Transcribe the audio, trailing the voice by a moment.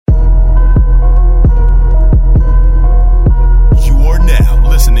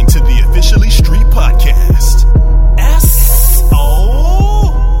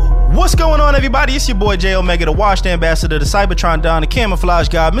everybody? It's your boy J Omega, the washed ambassador, the Cybertron Don, the camouflage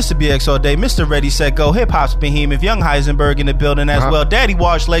god, Mr. BX all day, Mr. Ready Set Go, hip hop's behemoth, Young Heisenberg in the building as well, Daddy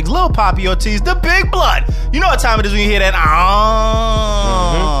Wash Legs, Lil Poppy Ortiz, the Big Blood. You know what time it is when you hear that?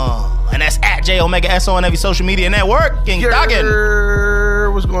 And that's at J Omega SO on every social media network. King Doggin.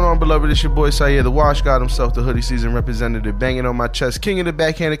 What's going on, beloved? It's your boy Sayer, the wash god himself, the hoodie season representative, banging on my chest, king of the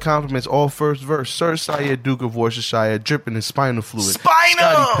backhanded compliments, all first verse. Sir Sayer, Duke of Worcestershire, dripping in spinal fluid.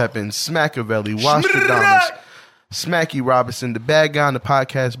 Scotty Peppin, Smackavelli, Wastradamus, Smacky Robinson, the bad guy on the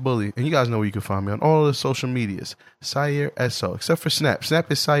podcast bully. And you guys know where you can find me on all of the social medias. Sayer SO, except for Snap.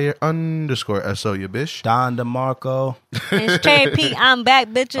 Snap is Sayer _SO, you bitch. Don DeMarco. It's Cherry P. I'm back,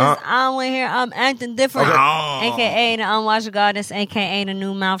 bitches. I'm in here. I'm acting different. Okay. AKA the Unwashed Goddess, AKA the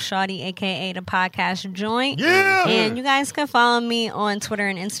New Mouth Shawty, AKA the Podcast Joint. Yeah. And you guys can follow me on Twitter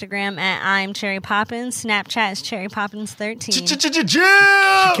and Instagram at I'm Cherry Poppins. Snapchat is Cherry Poppins 13. She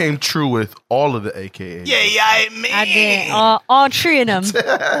came true with all of the AKAs. I did all three of them.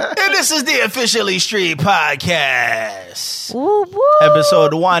 And this is the Officially Street Podcast. Woo, woo.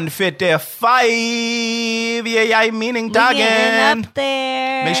 Episode 155. Meaning Doggin. Getting up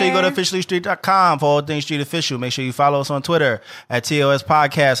there. Make sure you go to officiallystreet.com for all things Street Official. Make sure you follow us on Twitter at TOS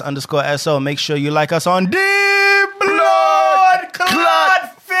Podcast _SO. Make sure you like us on Deep Blood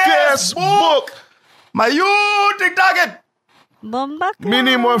Clot Facebook. My youth, Doggin.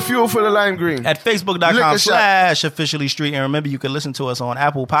 Mini more fuel for the lime green. At Facebook.com/Officially Street. And remember, you can listen to us on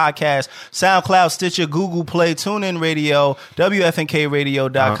Apple Podcasts, SoundCloud, Stitcher, Google Play, TuneIn Radio,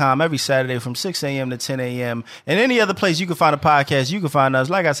 WFNKRadio.com every Saturday from 6 a.m. to 10 a.m. And any other place you can find a podcast, you can find us.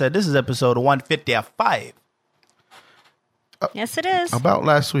 Like I said, this is episode 155. Yes, it is. About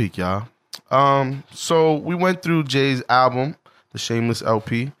last week, y'all. So we went through Jay's album, the Shameless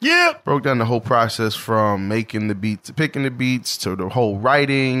LP. Yeah. Broke down the whole process from making the beats to picking the beats to the whole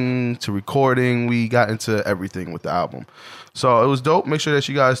writing to recording. We got into everything with the album. So it was dope. Make sure that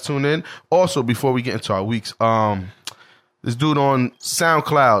you guys tune in. Also, before we get into our weeks, this dude on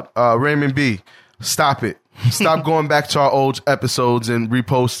SoundCloud, Raymond B, stop it. Stop going back to our old episodes and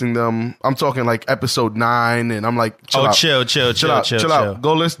reposting them. I'm talking like episode 9, and I'm like, chill out. Chill out.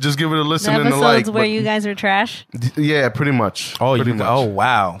 Go listen. Just give it a listen the and a like. episodes where you guys are trash? Yeah, pretty much. Pretty much. Oh,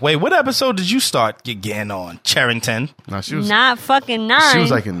 wow. Wait, what episode did you start getting on? Charrington? Nah, she was not fucking 9. She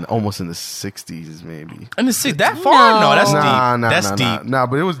was like almost in the 60s, maybe. In the 60s? That far? No, that's deep. That's deep. Nah,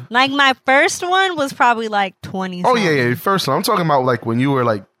 but it was like my first one was probably like 20. Oh yeah. First one. I'm talking about like when you were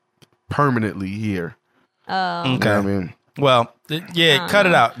like permanently here. Oh. Okay. You know what I mean? Well, cut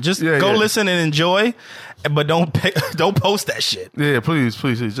it out. Just go listen and enjoy, but don't post that shit. Yeah, please.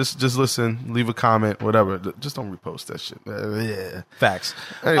 Just listen, leave a comment, whatever. Just don't repost that shit. Yeah. Facts.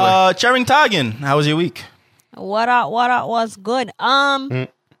 Anyway. Charrington, how was your week? What up was good. I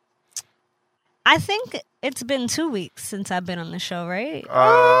think it's been 2 weeks since I've been on the show, right?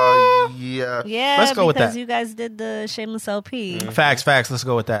 Yeah. Yeah, let's go with that. Because you guys did the Shameless LP. Facts. Let's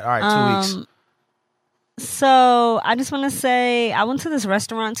go with that. All right, 2 weeks. So I just want to say I went to this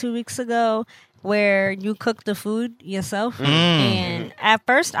restaurant 2 weeks ago where you cook the food yourself. And at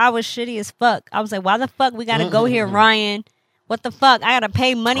first I was shitty as fuck. I was like, why the fuck we got to go here, Ryan? What the fuck? I got to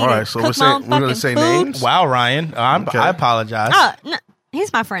pay money to cook my own fucking food? Names? Wow, Ryan. I apologize. No,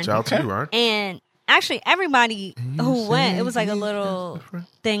 he's my friend. Shout out to you, Ryan. And actually, everybody who went, it was like a little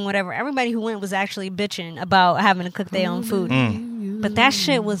thing, whatever. Everybody who went was actually bitching about having to cook their own food. But that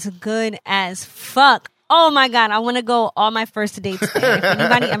shit was good as fuck. Oh my God, I want to go all my first dates there. If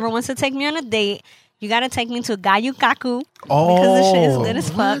anybody ever wants to take me on a date, you got to take me to Gayu Kaku. Because the shit is good as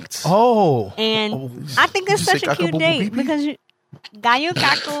fuck. Oh. And I think it's such a cute date because Gayu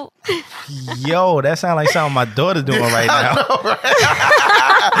Kaku. Yo, that sounds like something my daughter doing right now. Know, right?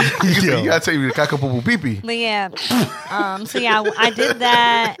 You got to take me to Kakapupu Pipi. But yeah. So yeah, I did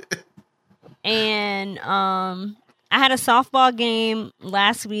that. And I had a softball game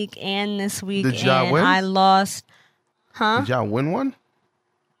last week and this week. Did y'all win? I lost. Huh? Did y'all win one?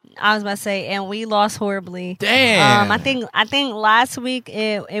 I was about to say, and we lost horribly. Damn. I think last week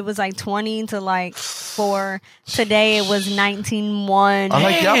it was like 20 to like 4. Today it was 19-1.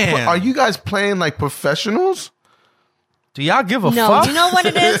 Are you guys playing like professionals? Do y'all give a no, fuck? You know what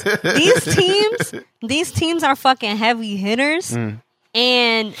it is? These teams are fucking heavy hitters,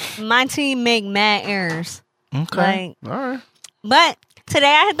 and my team make mad errors. Okay. All right. But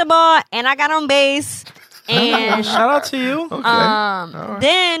today I hit the ball and I got on base. And shout out to you. Okay. Right.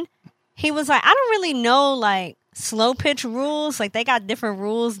 Then he was like, I don't really know like slow pitch rules. Like they got different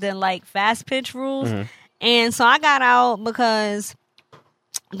rules than like fast pitch rules. And so I got out because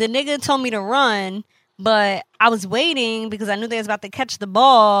the nigga told me to run, But I was waiting because I knew they was about to catch the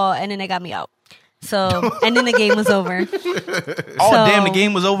ball, and then they got me out. So, and then the game was over. Damn, the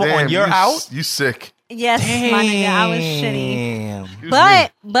game was over on your out? You sick. Yes, Damn. my nigga, I was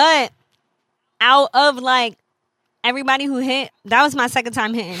shitty. But out of like everybody who hit, that was my second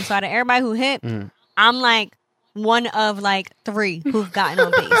time hitting. So out of everybody who hit, I'm like one of like 3 who've gotten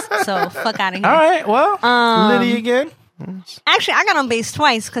on base. So fuck out of here. All right, well, Liddy again. Actually, I got on base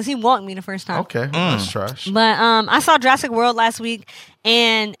twice because he walked me the first time. Okay, that's trash. But I saw Jurassic World last week,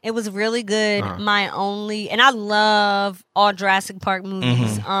 and it was really good. And I love all Jurassic Park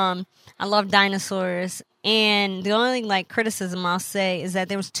movies. I love dinosaurs. And the only like criticism I'll say is that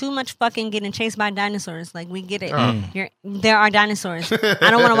there was too much fucking getting chased by dinosaurs. Like, we get it. There are dinosaurs.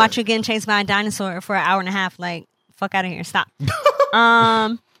 I don't want to watch you getting chased by a dinosaur for an hour and a half. Like, fuck out of here. Stop.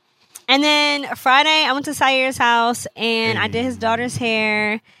 And then Friday, I went to Sair's house, and I did his daughter's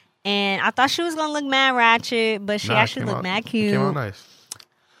hair. And I thought she was going to look mad ratchet, but she actually looked mad cute. Came out nice.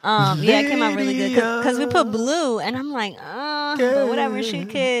 Yeah, it came out really good. Because we put blue, and I'm like, but whatever, she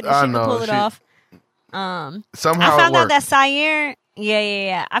could pull it off. Somehow I found out that Sair...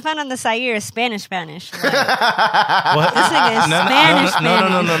 Yeah. I found out that Sair is Spanish. Like, What? this nigga is Spanish. No.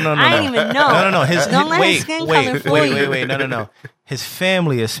 I didn't even know. No. Don't let his skin color fool you. Wait. No. His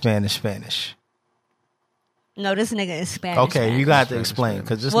family is Spanish. No, this nigga is Spanish. Okay, Spanish. you got to explain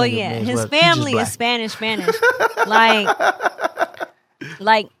because this. Well, nigga yeah, means his what? family He is just black. Spanish.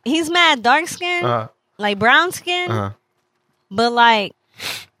 Like he's mad dark skin, like brown skin, but like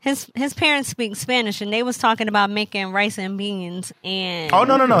his parents speak Spanish, and they was talking about making rice and beans. And Oh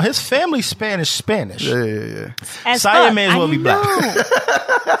no, his family's Spanish. Yeah. as Sair fuck, may as well I be black. know.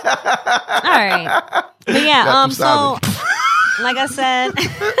 All right, but yeah, so like I said.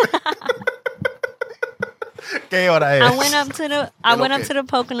 I went up to the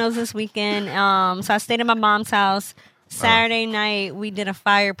Poconos this weekend. So I stayed at my mom's house. Saturday night we did a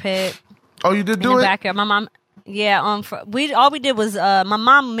fire pit. Oh, you did in do the it? backyard. My mom, all we did was my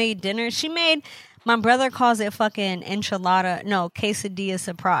mom made dinner. She made, my brother calls it fucking quesadilla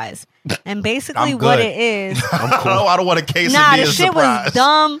surprise. And basically what it is, I don't want a quesadilla the shit surprise. was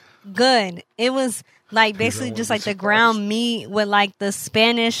dumb good. It was like basically just like the ground meat with like the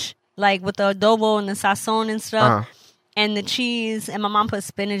Spanish, like with the adobo and the sazon and stuff, and the cheese. And my mom put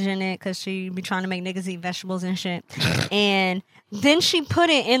spinach in it because she be trying to make niggas eat vegetables and shit. And then she put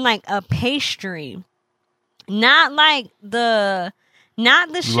it in like a pastry, not the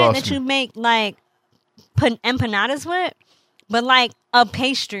shit that you make like empanadas with, but like a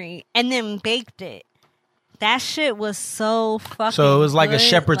pastry, and then baked it. That shit was so fucking. So it was like good. a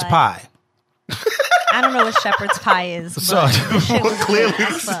shepherd's pie. I don't know what shepherd's pie is. But So shit was clearly, good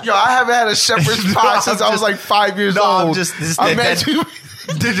as fuck. Yo, I haven't had a shepherd's pie since I was like 5 years old. Did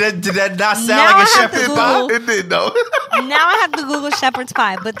that not sound Now like a I have to shepherd's pie? Google- It did, though. Now I have to Google shepherd's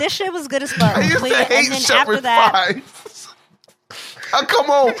pie, but this shit was good as fuck. I used But to yeah, hate and then shepherd's after that, pie. Come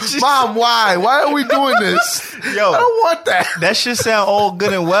on, Mom, why? Why are we doing this? Yo, I don't want that. that shit sound all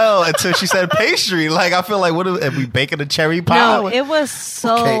good and well until she said pastry. Like, I feel like, what are we baking a cherry pie? no, it was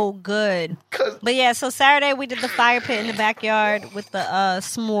so good. But yeah, so Saturday we did the fire pit in the backyard with the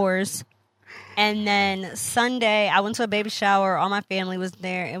s'mores. And then Sunday, I went to a baby shower. All my family was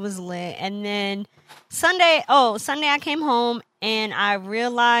there. It was lit. And then Sunday I came home and I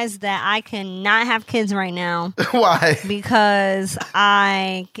realized that I cannot have kids right now. Why? Because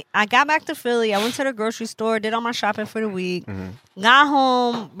I got back to Philly. I went to the grocery store, did all my shopping for the week. Got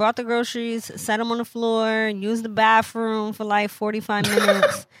home, brought the groceries, set them on the floor, used the bathroom for like 45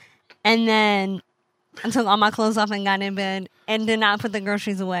 minutes. And then I took all my clothes off and got in bed and did not put the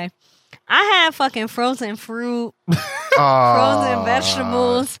groceries away. I had fucking frozen fruit, frozen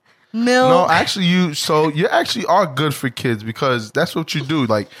vegetables, milk. No, actually, you actually are good for kids because that's what you do.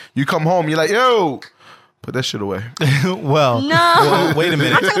 Like, you come home, you're like, yo, put that shit away. well, wait a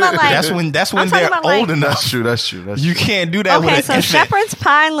minute. I'm talking about like, that's when I'm they're talking about, old like, enough. That's true. You can't do that with okay, an so infant. shepherd's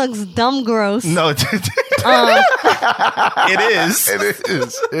pie looks dumb gross. No, it is.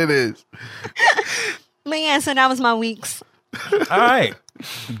 It is. But yeah, so that was my weeks. All right.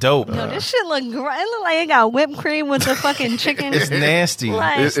 Dope. No, this shit look great. It look like it got whipped cream with the fucking chicken. It's nasty.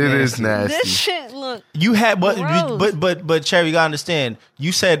 Like, It is nasty. This shit look. You had gross. but Cherry, you gotta understand.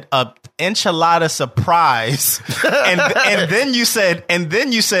 You said a enchilada surprise, and then you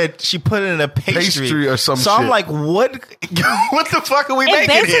said she put it in a pastry or some So I'm shit. like, what? What the fuck are we It making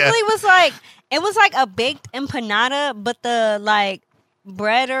basically here? was like a baked empanada, but the like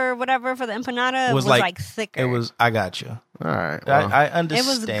bread or whatever for the empanada was like thicker. It was. I got you. All right. Well. I understand. It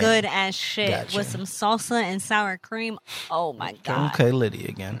was good as shit Gotcha. with some salsa and sour cream. Oh my god. Okay, Liddy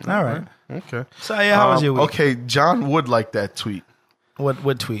again. All right. Okay. So yeah, how was your week? Okay, John Wood liked that tweet.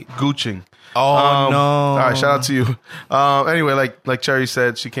 What tweet? Gooching. Oh no! All right, shout out to you. Anyway, like Cherry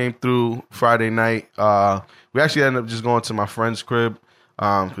said, she came through Friday night. We actually ended up just going to my friend's crib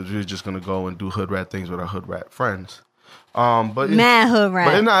because we were just gonna go and do hood rat things with our hood rat friends. But Mad hood rat.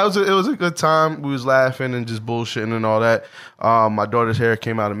 But no, it was a good time. We was laughing and just bullshitting and all that. My daughter's hair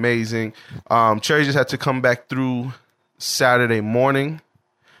came out amazing. Cherry just had to come back through Saturday morning.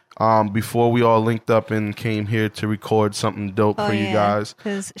 Before we all linked up and came here to record something dope for you guys.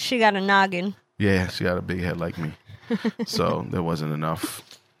 Because she got a noggin. Yeah, she got a big head like me. So there wasn't enough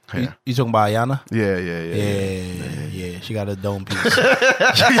hair. You talking about Ayana? Yeah. She got a dome piece.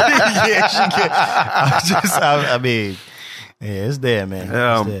 Yeah, she get. I mean, yeah, it's there, man.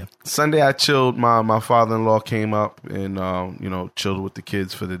 It's there. Sunday I chilled. My father-in-law came up and chilled with the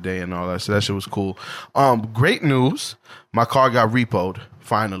kids for the day and all that. So that shit was cool. Great news. My car got repoed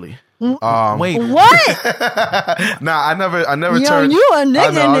finally. Wait, What? Nah, I never Yo, turned. you a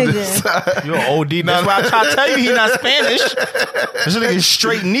nigga, nigga. you're an OD. That's why I try to tell you he's not Spanish. This nigga is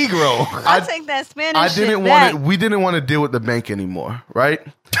straight Negro. I take that Spanish I didn't shit back. want it. We didn't want to deal with the bank anymore, right?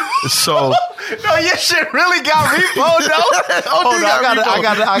 So No, your shit really got repoed though. Hold on,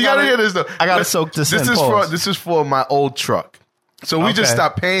 I gotta hear this though. I gotta soak this in. This is for my old truck. So we just Okay.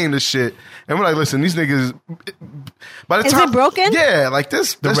 stopped paying the shit, and we're like, listen, these niggas. By the Is time it broken? Yeah, like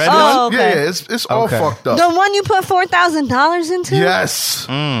this. The red one? Oh, okay. Yeah, it's all Okay. fucked up. The one you put $4,000 into? Yes.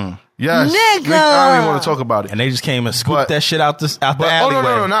 Yes. Nigga. I don't even want to talk about it. And they just came and scooped But- that shit out the But, alleyway.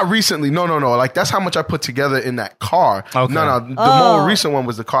 no, not recently. No. Like, that's how much I put together in that car. Okay. No. The more recent one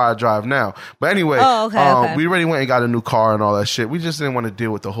was the car I drive now. But anyway, okay. we already went and got a new car and all that shit. We just didn't want to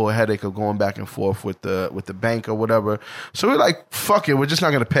deal with the whole headache of going back and forth with the bank or whatever. So we're like, fuck it. We're just not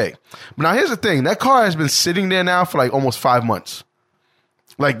going to pay. But now here's the thing. That car has been sitting there now for like almost 5 months.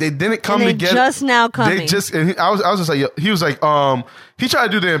 Like, they didn't come And they together. just now coming. They just, and I was just like, yo, he was like, he tried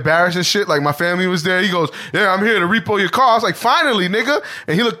to do the embarrassing shit. Like, my family was there. He goes, yeah, I'm here to repo your car. I was like, finally, nigga.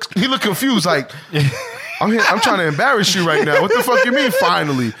 And he looked confused. Like, I'm trying to embarrass you right now. What the fuck you mean,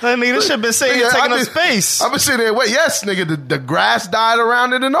 finally? That nigga, this shit been saying Nigga, taking I've up been- space. I've been sitting there, wait, yes, nigga, the grass died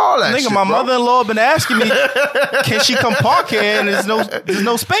around it and all that Nigga, shit, my bro. mother-in-law been asking me, can she come park here? And there's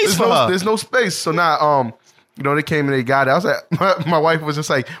no space for her. There's no space. So now, they came and they got it. I was like, my wife was just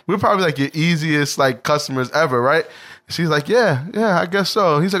like, we're probably like your easiest like customers ever, right? She's like, yeah, I guess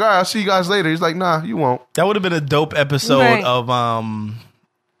so. He's like, all right, I'll see you guys later. He's like, nah, you won't. That would have been a dope episode Right. of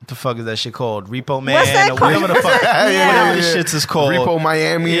what the fuck is that shit called? Repo Man What's that or whatever the fuck, Yeah. whatever the shits is called. Repo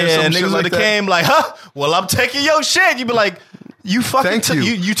Miami or Yeah, some and shit niggas like would have that. came like, huh? Well, I'm taking your shit. You be like, you fucking Thank you.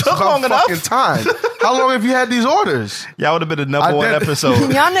 you It's took about long enough. fucking time. How long have you had these orders? Y'all would have been the number I one did- episode.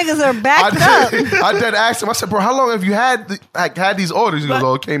 Y'all niggas are backed up. I did ask him. I said, bro, how long have you had these orders? He goes,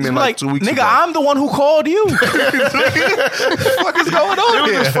 oh, it came in like 2 weeks nigga, ago. I'm the one who called you. What the fuck is going on It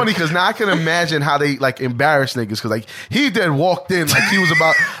was here? just funny because now I can imagine how they like embarrass niggas because like he then walked in like he was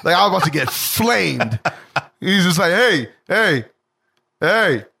about like I was about to get flamed. He's just like, hey, I'm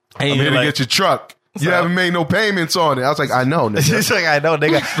here to like- get your truck. You haven't made no payments on it. I was like, I know, nigga. It's like, I know,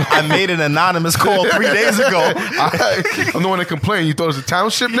 nigga. I made an anonymous call 3 days ago. I'm the one that complained. You thought it was a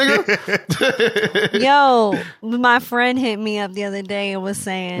township, nigga? Yo, my friend hit me up the other day and was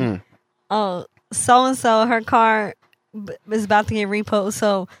saying, oh, so-and-so, her car is about to get repoed,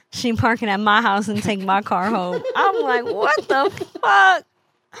 so she parking at my house and take my car home. I'm like, what the fuck?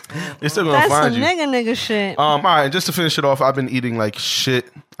 They're still gonna That's find some you. nigga shit. All right, just to finish it off, I've been eating like shit.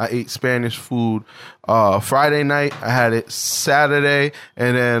 I ate Spanish food Friday night. I had it Saturday,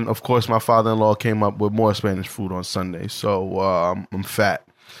 and then of course my father-in-law came up with more Spanish food on Sunday. So I'm fat.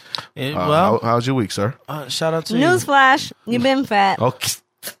 How's your week, sir? Shout out to you. Newsflash, you been fat. Okay.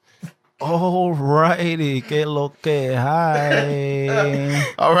 Alrighty, que lo que hay.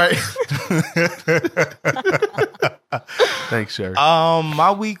 All right. Thanks, Sherry.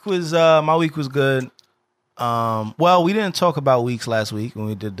 My week was good. Well, we didn't talk about weeks last week when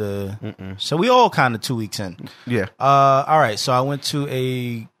we did so we all kind of 2 weeks in. Yeah. All right, so I went to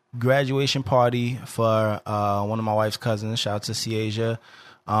a graduation party for one of my wife's cousins. Shout out to Ciasia.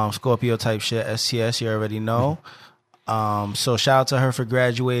 Scorpio type shit, STS, you already know. So shout out to her for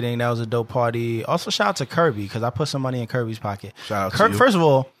graduating. That was a dope party. Also shout out to Kirby because I put some money in Kirby's pocket. Shout out to you. First of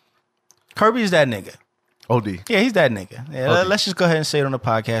all, Kirby's that nigga. OD. Yeah, he's that nigga. Yeah, Okay. let's just go ahead and say it on the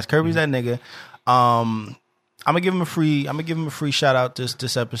podcast. Kirby's that nigga. I'm gonna give him a free shout out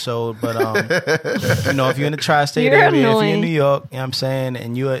this episode. But if you're in the tri-state You're area, if you're annoying. in New York, you know what I'm saying,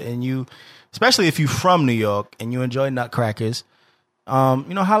 and you especially if you're from New York and you enjoy nutcrackers,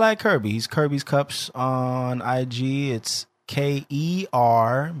 holla at Kirby. He's Kirby's Cups on IG. It's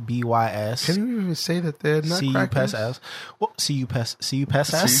KERBYS. Can you even say that they're nutcrackers? CUPS.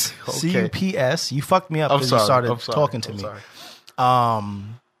 Okay. CUPS. You fucked me up because you started talking to me. Sorry.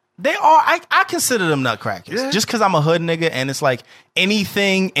 They are. I consider them nutcrackers. Just because I'm a hood nigga, and it's like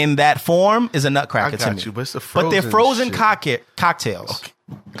anything in that form is a nutcracker to me. But they're frozen shit. cocktails. Okay.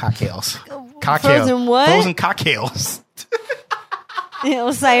 Cocktails. Frozen what? Frozen cocktails.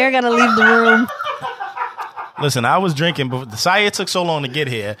 Sire gonna leave the room. Listen, I was drinking, but the Sire took so long to get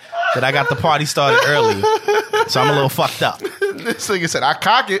here that I got the party started early, so I'm a little fucked up. This nigga said, "I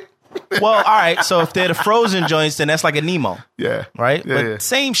cock it." Well, all right. So if they're the frozen joints, then that's like a Nemo. Yeah. Right? Yeah, but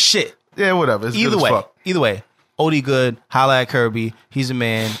same shit. Yeah, whatever. It's Either good as fuck. way. OD good. Holla at Kirby. He's a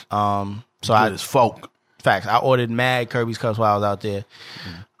man. So Good as folk. Facts. I ordered mad Kirby's Cups while I was out there.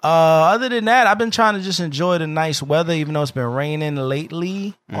 Other than that, I've been trying to just enjoy the nice weather, even though it's been raining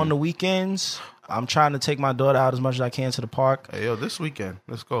lately on the weekends. I'm trying to take my daughter out as much as I can to the park. Hey, yo, this weekend.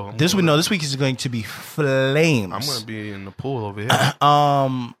 Let's go. This week is going to be flames. I'm going to be in the pool over here.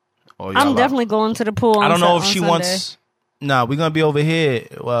 I'm definitely going to the pool. I don't know if she wants. No, we're gonna be over here.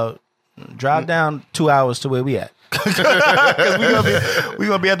 Well, drive down 2 hours to where we at. Because we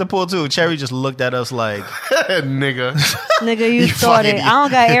gonna be at the pool too. Cherry just looked at us like, nigga, you thought it. I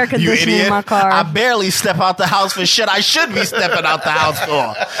don't got air conditioning in my car. I barely step out the house for shit I should be stepping out the house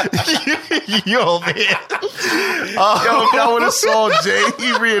for. You over here? Yo, if y'all would have saw Jay,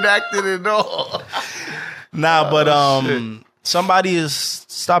 he reenacted it all. Nah, but somebody is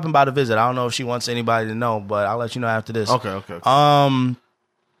stopping by to visit. I don't know if she wants anybody to know, but I'll let you know after this. Okay.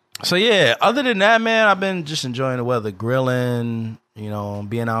 So yeah, other than that, man, I've been just enjoying the weather, grilling,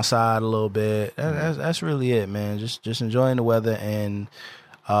 being outside a little bit. That's really it, man. Just enjoying the weather and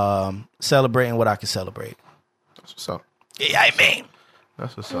celebrating what I can celebrate. That's what's up. Yeah, I mean.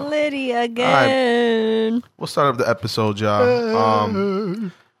 That's what's up. Liddy again. Right. We'll start up the episode,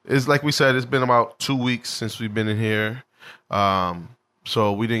 y'all. It's like we said, it's been about 2 weeks since we've been in here.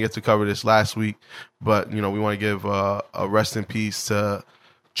 So we didn't get to cover this last week, but we want to give a rest in peace to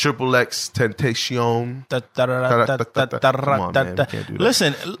Triple X Temptation. Listen,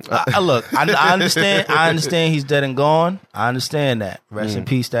 look, I understand. I understand he's dead and gone. I understand that. Rest in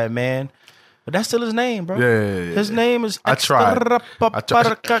peace, that man. But that's still his name, bro. Yeah. His name is. I tried. He sound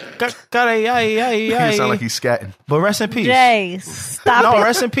like he's scatting. But rest in peace. Jay, stop it. No,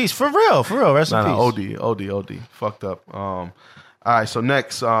 rest in peace. For real. Rest in peace. OD. Fucked up. All right, so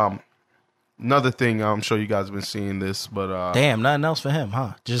next, another thing, I'm sure you guys have been seeing this, but damn, nothing else for him,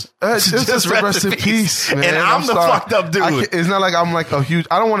 huh? Just rest in peace, man. And I'm the fucked up dude. It's not like I'm like a huge.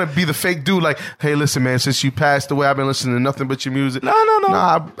 I don't want to be the fake dude. Like, hey, listen, man. Since you passed away, I've been listening to nothing but your music. No.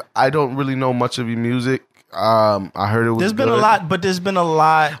 Nah, I don't really know much of your music. I heard it was. There's been a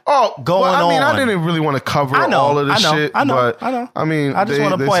lot going on. I mean, I didn't really want to cover all of this shit. I know. I mean, I just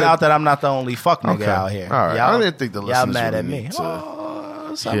want to point out that I'm not the only fuck nigga out here. All right, I didn't think the listeners mad at really me.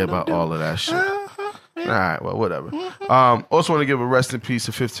 need to hear about all of that shit. All right, well, whatever. Also want to give a rest in peace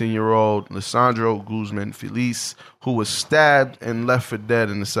to 15-year-old Lissandro Guzman Feliz, who was stabbed and left for dead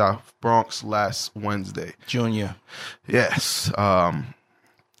in the South Bronx last Wednesday. Junior. Yes. That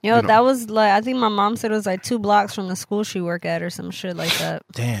was like, I think my mom said it was like 2 blocks from the school she worked at or some shit like that.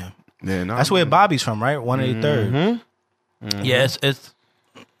 Damn. Yeah, no, that's where Bobby's from, right? 183rd. Mm-hmm. Yeah, it's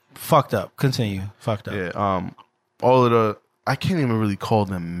fucked up. Continue. Fucked up. Yeah. All of the, I can't even really call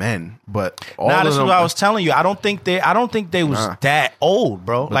them men, but all of them. That's what I was telling you. I don't think they was that old,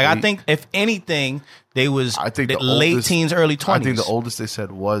 bro. Like, I think if anything, they was late teens, early 20s. I think the oldest they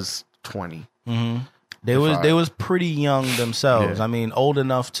said was 20. Mm-hmm. They was pretty young themselves. Yeah. I mean, old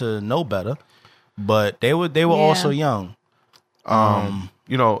enough to know better, but they were also young.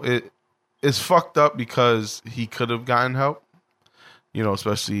 It's fucked up because he could have gotten help.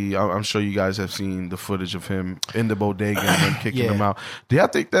 Especially, I'm sure you guys have seen the footage of him in the bodega and kicking him out. Do y'all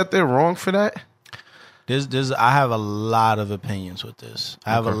think that they're wrong for that? I have a lot of opinions with this.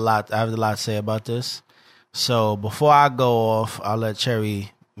 I have a lot to say about this. So before I go off, I'll let Cherry,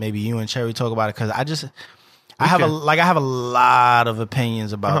 maybe you and Cherry talk about it, because I have a lot of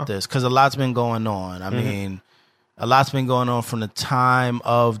opinions about this, because a lot's been going on. I mean, a lot's been going on from the time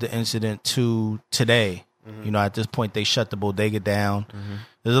of the incident to today. At this point, they shut the bodega down.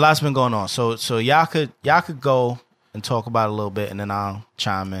 There's a lot's been going on. So y'all could go and talk about it a little bit, and then I'll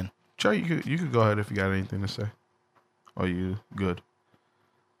chime in. Cherry, you could go ahead if you got anything to say. Are you good?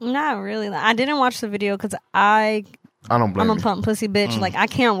 Not really. I didn't watch the video because I don't blame I'm a pump pussy bitch. Like, I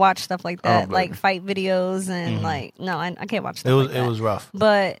can't watch stuff like that, like fight videos and no, I can't watch stuff like that. It was rough.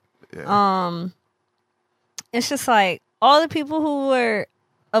 But Yeah. It's just like all the people who were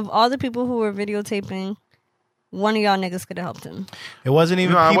videotaping, one of y'all niggas could have helped him. It wasn't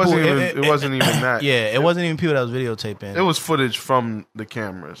even people. It wasn't even that. Yeah, it wasn't even people that was videotaping. It was footage from the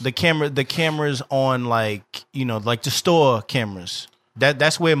cameras. The cameras on like the store cameras.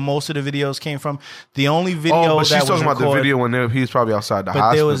 That's where most of the videos came from. The only video but she's that was talking about the recorded, video when he was probably outside the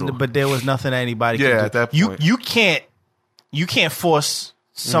hospital. But there was nothing that anybody could do. At that point. You can't force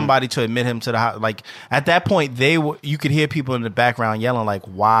somebody to admit him to the house. Like at that point, you could hear people in the background yelling like,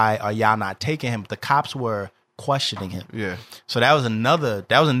 "Why are y'all not taking him?" The cops were questioning him. Yeah. So that was another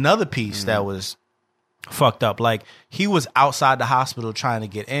piece that was fucked up. Like he was outside the hospital trying to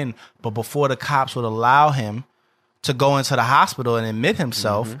get in, but before the cops would allow him to go into the hospital and admit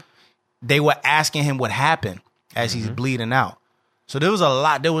himself, they were asking him what happened as he's bleeding out. So there was a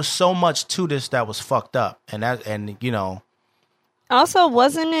lot. There was so much to this that was fucked up, Also,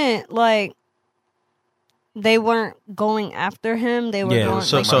 wasn't it like they weren't going after him? They were going.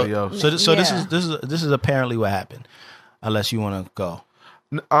 This is apparently what happened. Unless you want to go.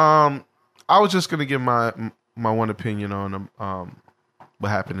 I was just gonna give my one opinion on what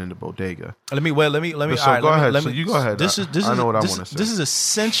happened in the bodega. Let me. So go ahead. You go ahead. I know what I want to say. This is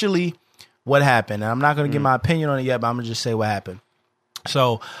essentially what happened. And I'm not going to give my opinion on it yet, but I'm going to just say what happened.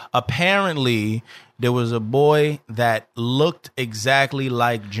 So apparently there was a boy that looked exactly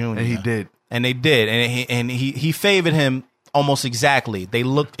like Junior. And he did. And they did. And he favored him almost exactly. They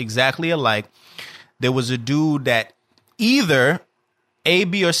looked exactly alike. There was a dude that either A,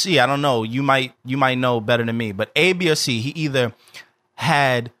 B, or C, I don't know. You might know better than me, but A, B, or C, he either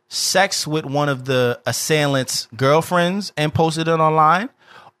had sex with one of the assailant's girlfriends and posted it online,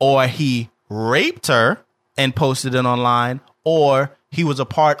 or he raped her and posted it online, or he was a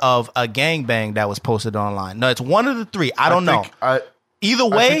part of a gangbang that was posted online. No, it's one of the three. I don't know. Either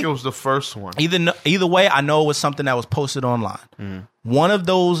way, I think it was the first one. Either way, I know it was something that was posted online. One of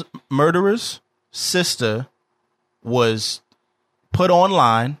those murderers' sister was put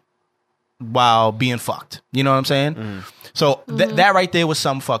online while being fucked. You know what I'm saying? So that right there was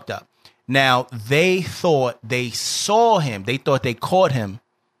something fucked up. Now, they thought they saw him. They thought they caught him.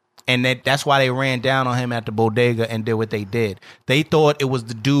 And that's why they ran down on him at the bodega and did what they did. They thought it was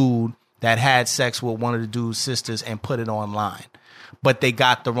the dude that had sex with one of the dude's sisters and put it online. But they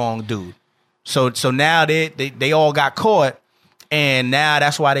got the wrong dude. So now they all got caught. And now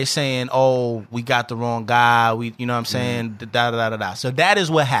that's why they're saying, oh, we got the wrong guy. You know what I'm saying? Da-da-da-da-da. So that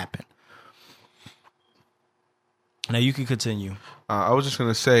is what happened. Now you can continue. I was just going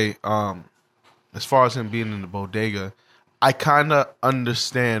to say, as far as him being in the bodega, I kind of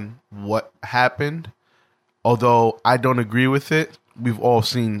understand what happened, although I don't agree with it. We've all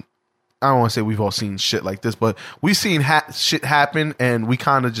seen, I don't want to say we've all seen shit like this, but we've seen shit happen and we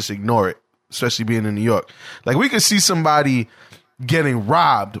kind of just ignore it, especially being in New York. Like we could see somebody getting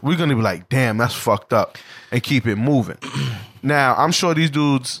robbed. We're going to be like, damn, that's fucked up, and keep it moving. Now, I'm sure these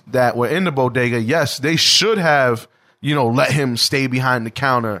dudes that were in the bodega, yes, they should have, let him stay behind the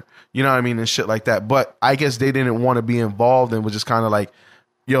counter. You know what I mean? And shit like that. But I guess they didn't want to be involved and was just kind of like,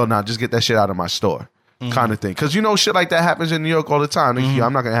 yo, nah, just get that shit out of my store kind of thing. Because, shit like that happens in New York all the time. Yo,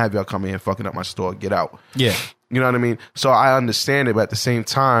 I'm not going to have y'all come in here fucking up my store. Get out. Yeah. You know what I mean? So I understand it. But at the same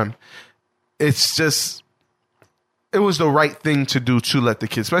time, it's just, it was the right thing to do to let the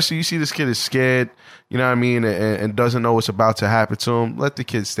kid, especially you see this kid is scared, you know what I mean, and doesn't know what's about to happen to him. Let the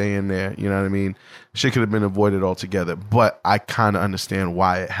kid stay in there, you know what I mean? Shit could have been avoided altogether. But I kind of understand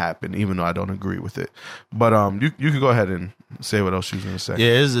why it happened, even though I don't agree with it. But you can go ahead and say what else you was going to say.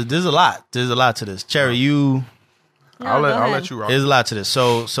 Yeah, there's a lot. There's a lot to this. Cherry, you... I'll let you rock. There's a lot to this.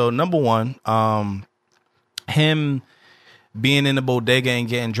 So number one, him being in the bodega and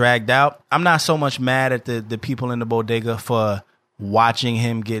getting dragged out, I'm not so much mad at the people in the bodega for watching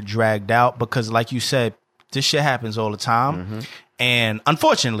him get dragged out, because like you said, this shit happens all the time. And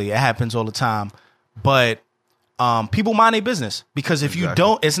unfortunately, it happens all the time. But people mind their business, because if you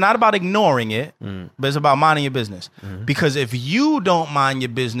don't, it's not about ignoring it, but it's about minding your business. Because if you don't mind your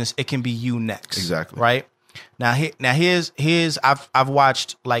business, it can be you next. Exactly. Right? Now here's I've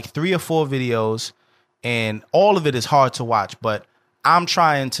watched like 3 or 4 videos, and all of it is hard to watch, but I'm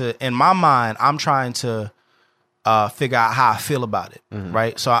trying to, in my mind, figure out how I feel about it,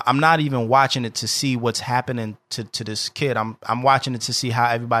 right? So I'm not even watching it to see what's happening to this kid. I'm watching it to see how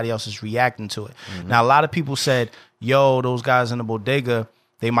everybody else is reacting to it. Now, a lot of people said, yo, those guys in the bodega,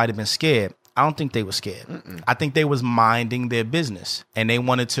 they might have been scared. I don't think they were scared. I think they was minding their business, and they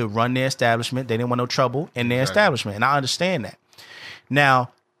wanted to run their establishment. They didn't want no trouble in their establishment, and I understand that.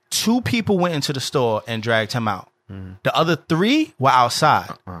 Now, 2 people went into the store and dragged him out. The other 3 were outside.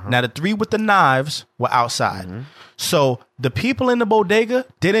 Now, the 3 with the knives were outside. So the people in the bodega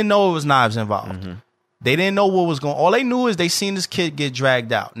didn't know it was knives involved. They didn't know what was going on. All they knew is they seen this kid get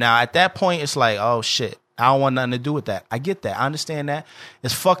dragged out. Now, at that point, it's like, oh, shit. I don't want nothing to do with that. I get that. I understand that.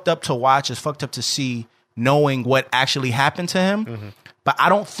 It's fucked up to watch. It's fucked up to see, knowing what actually happened to him. But I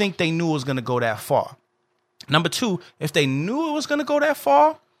don't think they knew it was going to go that far. Number 2, if they knew it was going to go that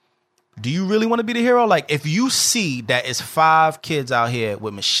far, do you really want to be the hero? Like, if you see that it's 5 kids out here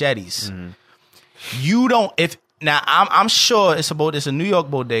with machetes, you don't. Now, I'm sure it's a New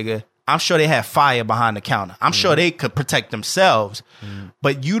York bodega. I'm sure they have fire behind the counter. I'm sure they could protect themselves,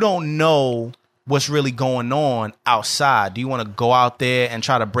 but you don't know what's really going on outside. Do you want to go out there and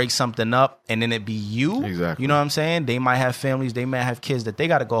try to break something up and then it be you? Exactly. You know what I'm saying? They might have families. They might have kids that they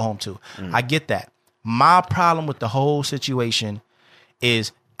got to go home to. I get that. My problem with the whole situation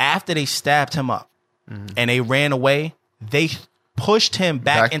is after they stabbed him up and they ran away, they pushed him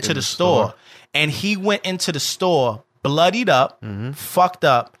back into the store. And he went into the store bloodied up, fucked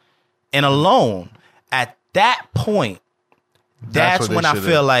up, and alone. At that point, that's when I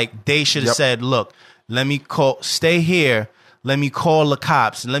feel like they should have said, look, let me stay here. Let me call the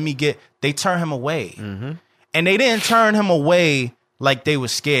cops. They turn him away. And they didn't turn him away like they were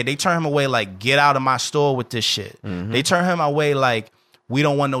scared. They turned him away like, get out of my store with this shit. They turned him away like, we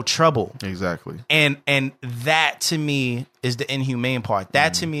don't want no trouble. Exactly. And that to me is the inhumane part.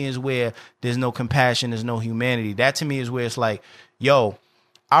 That to me is where there's no compassion, there's no humanity. That to me is where it's like, yo,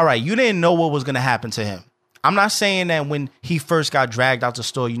 all right, you didn't know what was going to happen to him. I'm not saying that when he first got dragged out the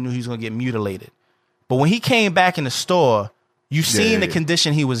store, you knew he was going to get mutilated. But when he came back in the store, you seen the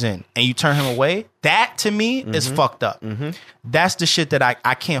condition he was in and you turn him away. That to me is fucked up. That's the shit that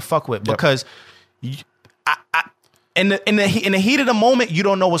I can't fuck with because in the heat of the moment, you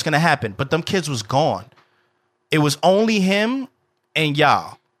don't know what's going to happen. But them kids was gone. It was only him and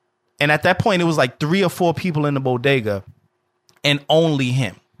y'all. And at that point, it was like 3 or 4 people in the bodega and only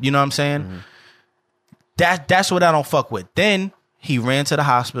him. You know what I'm saying? That's what I don't fuck with. Then he ran to the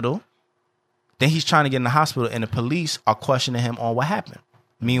hospital. Then he's trying to get in the hospital and the police are questioning him on what happened.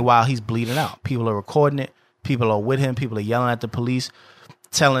 Meanwhile, he's bleeding out. People are recording it. People are with him. People are yelling at the police,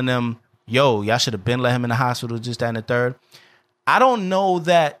 telling them, yo, y'all should have been let him in the hospital, just that and the third. I don't know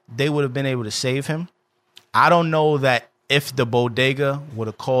that they would have been able to save him. I don't know that if the bodega would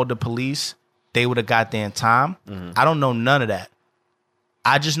have called the police, they would have got there in time. I don't know none of that.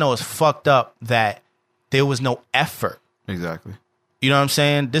 I just know it's fucked up that there was no effort. Exactly. You know what I'm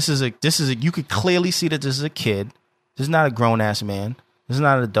saying? This is a you could clearly see that this is a kid. This is not a grown ass man. This is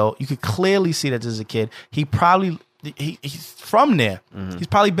not an adult. You could clearly see that this is a kid. He's from there. He's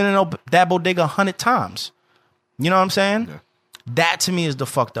probably been in that bodega 100 times. You know what I'm saying? Yeah. That to me is the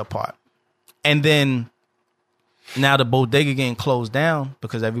fucked up part. And then now the bodega getting closed down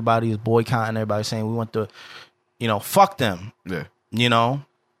because everybody is boycotting. Everybody's saying we want to, fuck them. Yeah.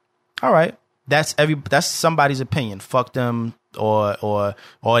 All right. That's somebody's opinion. Fuck them or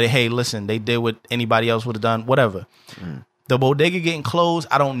hey, listen, they did what anybody else would have done. Whatever. The bodega getting closed,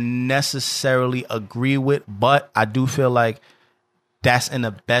 I don't necessarily agree with, but I do feel like that's in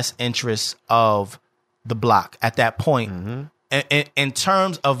the best interest of the block at that point. In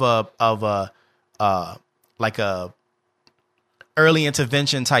terms of a early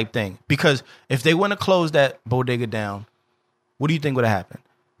intervention type thing, because if they wouldn't have closed that bodega down, what do you think would have happened?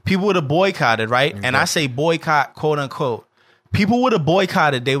 People would have boycotted, right? Exactly. And I say boycott, quote unquote. People would have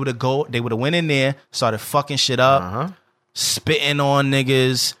boycotted. They would have went in there, started fucking shit up, spitting on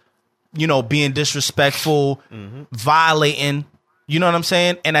niggas, being disrespectful, violating. You know what I'm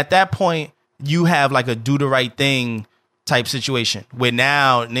saying? And at that point, you have like a do the right thing type situation where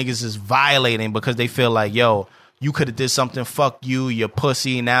now niggas is violating because they feel like, yo, you could have did something. Fuck you, you're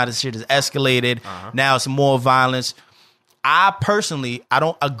pussy. Now this shit is escalated. Now it's more violence. I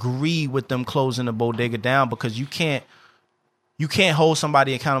don't agree with them closing the bodega down because you can't hold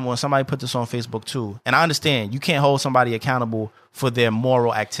somebody accountable. And somebody put this on Facebook too. And I understand you can't hold somebody accountable for their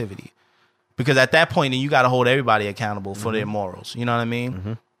moral activity because at that point, then you got to hold everybody accountable for their morals. You know what I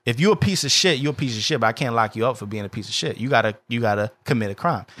mean? If you're a piece of shit, you're a piece of shit, but I can't lock you up for being a piece of shit. You gotta commit a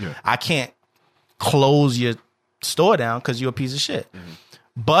crime. Yeah. I can't close your store down because you're a piece of shit.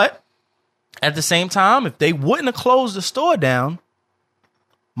 But at the same time, if they wouldn't have closed the store down,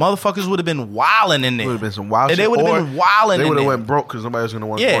 motherfuckers would have been wilding in there. Would have been some wild shit. They would have been wilding in there. They would have went broke because nobody was going to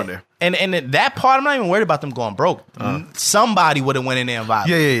want to go in there. And that part, I'm not even worried about them going broke. Somebody would have went in there and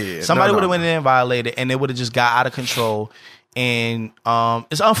violated. Yeah. Somebody would have went in there and violated, and they would have just got out of control. And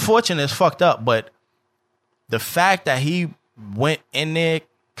it's unfortunate, it's fucked up, but the fact that he went in there,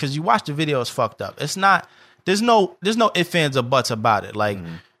 because you watch the video, it's fucked up. It's not there's no ifs, ands, or buts about it. Like,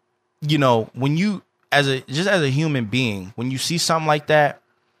 you know, when you as a human being, when you see something like that,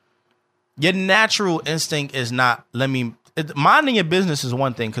 your natural instinct is not minding your business is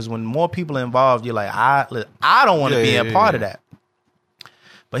one thing, because when more people are involved, you're like, I don't want to be a part of that.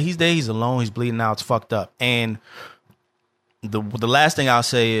 But he's there, he's alone, he's bleeding out, it's fucked up. And the last thing I'll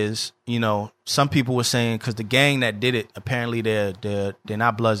say is, you know, some people were saying, because the gang that did it, apparently they're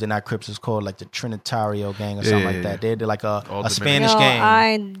not Bloods, they're not Crips, it's called like the Trinitario gang or something like that. They're like a Spanish gang.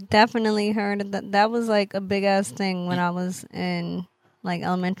 I definitely heard that was like a big ass thing when I was in like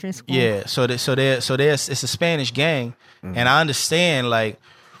elementary school. Yeah, so it's a Spanish gang, and I understand, like,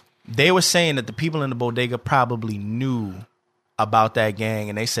 they were saying that the people in the bodega probably knew about that gang,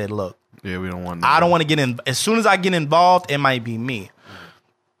 and they said, look, yeah, we don't want. I don't want to get in. As soon as I get involved, it might be me.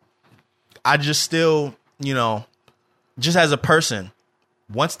 I just still, you know, just as a person,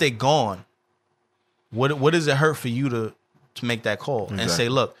 once they're gone, what does it hurt for you to make that call and say,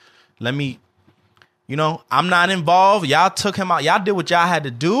 look, let me, you know, I'm not involved. Y'all took him out. Y'all did what y'all had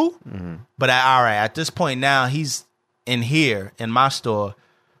to do. But all right, at this point now, he's in here in my store.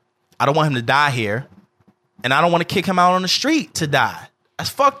 I don't want him to die here, and I don't want to kick him out on the street to die.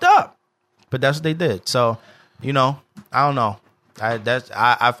 That's fucked up. But that's what they did. So, you know, I don't know. I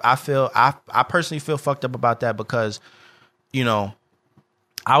personally feel fucked up about that, because, you know,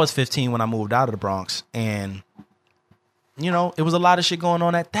 I was 15 when I moved out of the Bronx, and, you know, it was a lot of shit going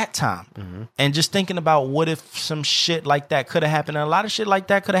on at that time. And just thinking about what if some shit like that could have happened, and a lot of shit like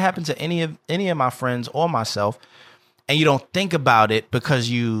that could have happened to any of my friends or myself, and you don't think about it because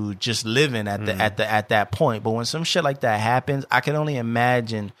you just living at that point. But when some shit like that happens, I can only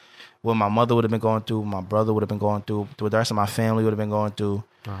imagine what my mother would have been going through, my brother would have been going through, what the rest of my family would have been going through.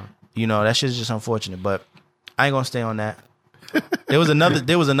 You know, that shit's just unfortunate. But I ain't gonna stay on that. There was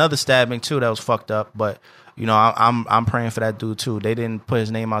another stabbing too that was fucked up. But, you know, I'm praying for that dude too. They didn't put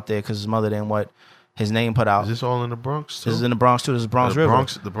his name out there because his mother didn't want his name put out. Is this all in the Bronx too? This is in the Bronx too. This is Bronx River.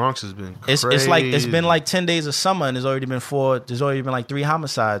 The Bronx has been crazy. It's been like 10 days of summer, and there's already been like 3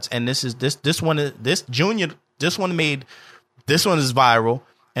 homicides. And this one is viral.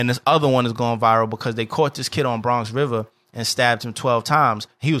 And this other one is going viral because they caught this kid on Bronx River and stabbed him 12 times.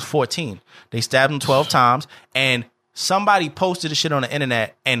 He was 14. They stabbed him 12 times, and somebody posted the shit on the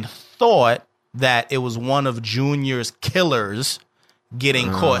internet and thought that it was one of Junior's killers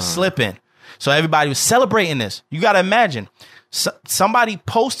getting caught slipping. So everybody was celebrating this. You got to imagine. Somebody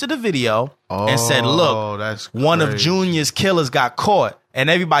posted a video and said, look, that's one of Junior's killers got caught. And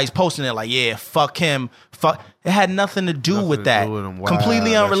everybody's posting it like, yeah, fuck him. Fuck. It had nothing to do with that. Wow,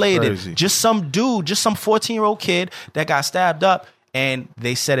 completely unrelated. Just some dude, just some 14-year-old kid that got stabbed up. And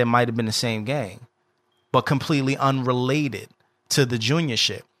they said it might have been the same gang, but completely unrelated to the Junior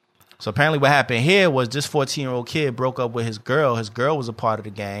shit. So apparently what happened here was this 14-year-old kid broke up with his girl. His girl was a part of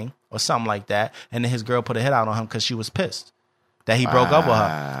the gang or something like that. And then his girl put a hit out on him because she was pissed that he broke up with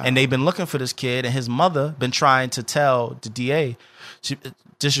her. And they've been looking for this kid, and his mother been trying to tell the DA,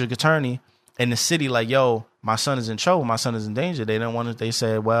 district attorney in the city, like, yo, my son is in trouble, my son is in danger. They didn't want to, they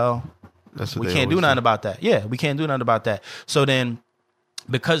said, well, we can't do nothing about that. Yeah, we can't do nothing about that. So then,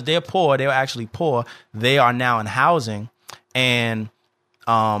 because they're poor, they were actually poor, they are now in housing. And,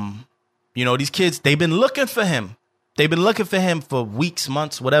 you know, these kids, they've been looking for him. They've been looking for him for weeks,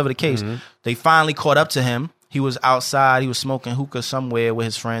 months, whatever the case. They finally caught up to him. He was outside. He was smoking hookah somewhere with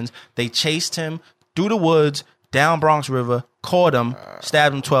his friends. They chased him through the woods, down Bronx River, caught him,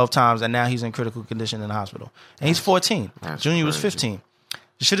 stabbed him 12 times, and now he's in critical condition in the hospital. And he's 14. Junior was 15.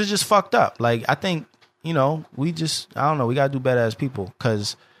 The shit is just fucked up. Like, I think, you know, I don't know, we got to do better as people,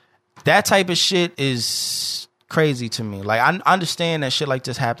 because that type of shit is crazy to me. Like, I understand that shit like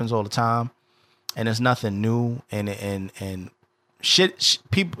this happens all the time, and it's nothing new, and shit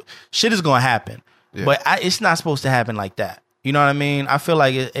is going to happen. Yeah. But it's not supposed to happen like that. You know what I mean? I feel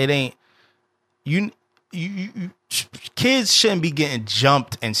like it ain't. You kids shouldn't be getting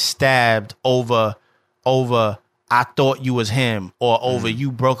jumped and stabbed over I thought you was him, or over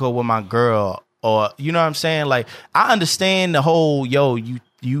you broke up with my girl, or, you know what I'm saying? Like, I understand the whole, yo,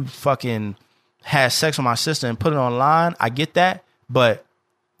 you fucking had sex with my sister and put it online. I get that, but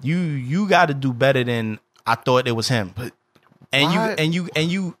you got to do better than I thought it was him. But and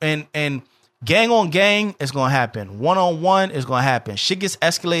gang on gang is gonna happen. 1-on-1 is gonna happen. Shit gets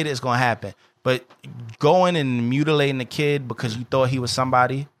escalated, it's gonna happen. But going and mutilating the kid because you thought he was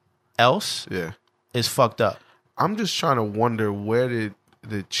somebody else, is fucked up. I'm just trying to wonder, where did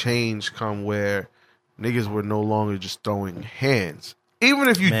the change come where niggas were no longer just throwing hands? Even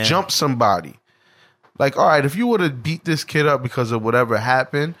if you jump somebody. Like, all right, if you would have beat this kid up because of whatever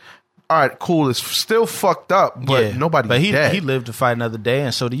happened, all right, cool. It's still fucked up, but nobody dead. He lived to fight another day,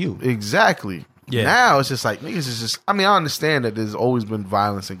 and so do you. Exactly. Yeah. Now it's just like niggas is just. I mean, I understand that there's always been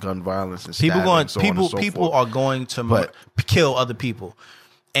violence and gun violence and people are going to kill other people,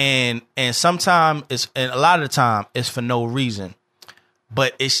 and sometimes a lot of the time it's for no reason,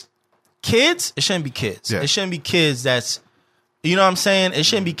 but it's kids. It shouldn't be kids. Yeah. It shouldn't be kids. That's, you know what I'm saying. It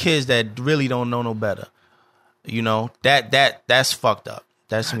shouldn't be kids that really don't know no better. You know, that's fucked up.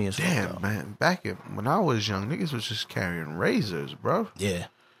 That to me is fucked up. Damn, man. Back when I was young, niggas was just carrying razors, bro. Yeah.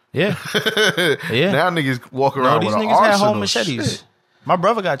 Now niggas walk around with an arsenal. These niggas had home machetes. Shit. My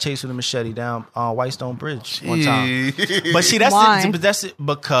brother got chased with a machete down Whitestone Bridge one time. But see, that's it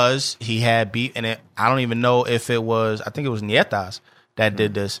because he had beef, and I don't even know if it was. I think it was Nietas that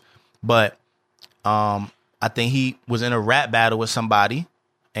did this, but I think he was in a rap battle with somebody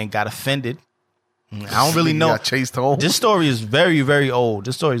and got offended. I don't really know. Got chased home. This story is very, very old.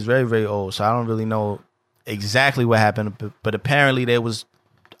 This story is very, very old, so I don't really know exactly what happened. But apparently there was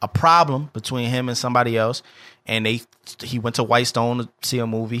a problem between him and somebody else, and he went to Whitestone to see a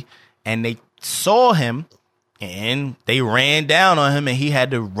movie, and they saw him, and they ran down on him, and he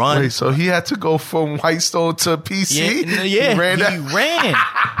had to run. Wait, so he had to go from Whitestone to PC? Yeah,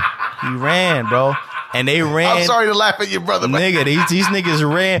 he ran, bro. And they ran. I'm sorry to laugh at your brother, nigga. These niggas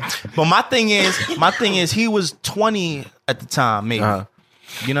ran. But my thing is, he was 20 at the time, maybe.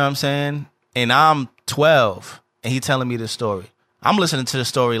 You know what I'm saying? And I'm 12, and he telling me this story. I'm listening to the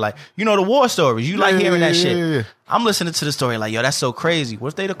story like, you know, the war stories. You like hearing that shit. Yeah. I'm listening to the story like, yo, that's so crazy. What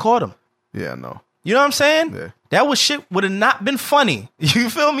if they'd have caught him? Yeah, no. You know what I'm saying? Yeah. That would have not been funny.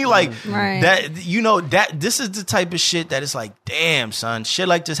 You feel me? Like that. You know that this is the type of shit that it's like, damn, son, shit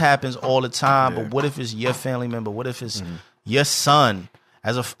like this happens all the time. Yeah. But what if it's your family member? What if it's your son?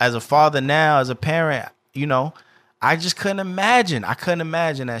 As a father now, as a parent, you know, I just couldn't imagine. I couldn't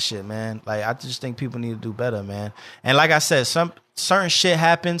imagine that shit, man. Like, I just think people need to do better, man. And like I said, some certain shit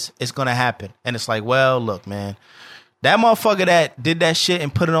happens, it's gonna happen, and it's like, well, look, man, that motherfucker that did that shit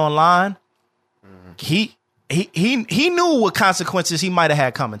and put it online. He knew what consequences he might have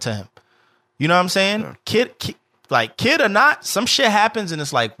had coming to him. You know what I'm saying? Yeah. Kid or not, some shit happens and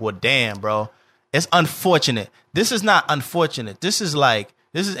it's like, well, damn, bro. It's unfortunate. This is not unfortunate. This is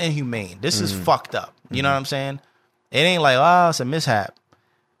inhumane. This is fucked up. You know what I'm saying? It ain't like, oh, it's a mishap.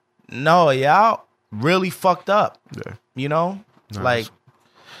 No, y'all really fucked up. Yeah. You know? No, like,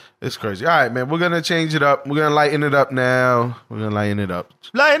 it's crazy. All right, man. We're going to change it up. We're going to lighten it up now. Lighten it up.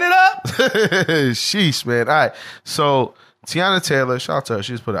 Sheesh, man. All right. So, Tiana Taylor, shout out to her.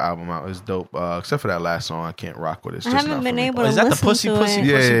 She just put an album out. It's dope. Except for that last song. I can't rock with it. It's I haven't been able to Is that the pussy?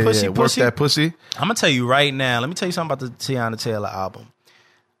 Yeah. Work that pussy. I'm going to tell you right now. Let me tell you something about the Tiana Taylor album.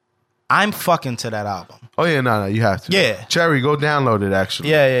 I'm fucking to that album. Oh, yeah. No, you have to. Yeah. Cherry, go download it, actually.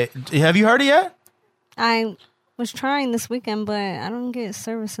 Yeah. Have you heard it yet? I was trying this weekend, but I don't get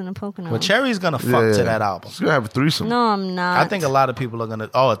service in the Poconos. Well, Cherry's gonna fuck to that album. She's gonna have a threesome. No, I'm not. I think a lot of people are gonna.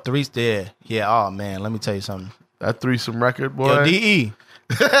 Oh, a threesome. Yeah. Oh man, let me tell you something. That threesome record, boy. Yo, DE.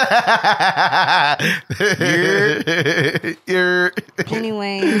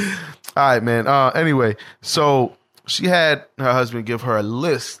 Anyways. All right, man. Anyway, so she had her husband give her a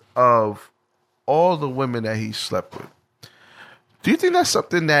list of all the women that he slept with. Do you think that's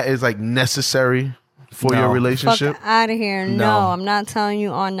something that is like necessary for your relationship? Fuck out of here. No, I'm not telling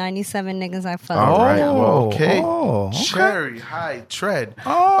you all 97 niggas I fucked. All right. Well, okay. Cherry, high tread.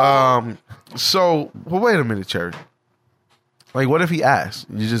 So, well, wait a minute, Cherry. Like, what if he asks?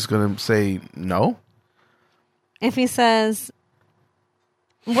 You're just going to say no? If he says,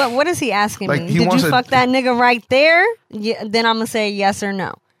 what is he asking like, me? Did you fuck that nigga right there? Yeah, then I'm going to say yes or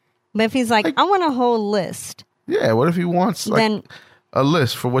no. But if he's like, I want a whole list. Yeah, what if he wants like a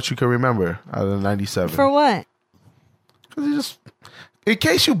list for what you can remember out of the 97? For what? Because you just, in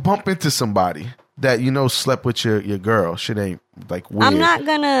case you bump into somebody that you know slept with your girl, shit ain't like weird. I'm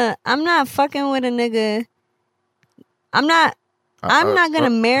not fucking with a nigga. I'm not gonna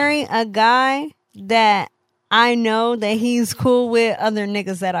marry a guy that I know that he's cool with other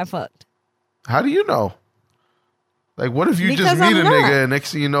niggas that I fucked. How do you know? Like, what if you just meet a nigga and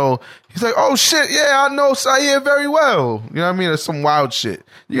next thing you know, he's like, oh shit, yeah, I know Saeed very well. You know what I mean? It's some wild shit.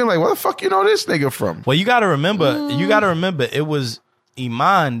 You're like, where the fuck you know this nigga from? Well, you gotta remember, it was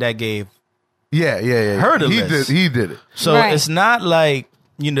Iman that gave her the list. He did it. So it's not like,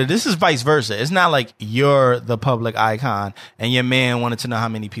 you know, this is vice versa. It's not like you're the public icon and your man wanted to know how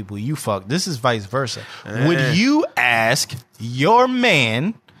many people you fucked. This is vice versa. Would you ask your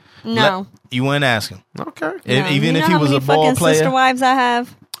man? No. You wouldn't ask him. Okay. Even if he was a ball player. Sister wives I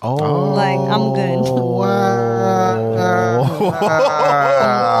have. Oh. Like, I'm good. Wow.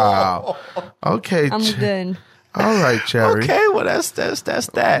 Wow. Okay. I'm good. All right, Cherry. Okay, well that's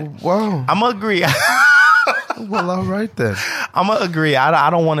that. Wow. I'm gonna agree. Well, all right then. I'm gonna agree. I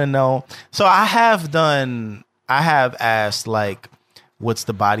don't want to know. So I have asked like, what's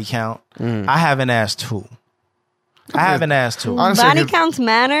the body count? I haven't asked who. Honestly, Body counts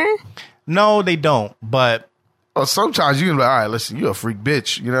matter? No, they don't. But sometimes you can be like, all right, listen, you're a freak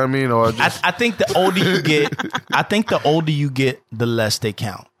bitch. You know what I mean? Or just, I think the older you get, the less they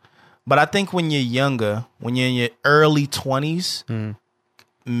count. But I think when you're younger, when you're in your early 20s,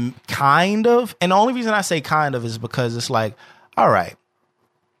 kind of, and the only reason I say kind of is because it's like, all right,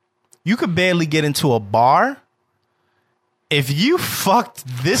 you could barely get into a bar. If you fucked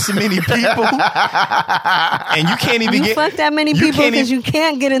this many people and you can't even You fuck that many people because you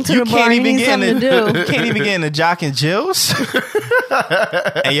can't get into the bar. You need something to do. You can't even get into Jock and Jill's.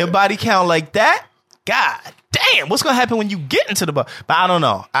 And your body count like that? God damn, what's gonna happen when you get into the bar? But I don't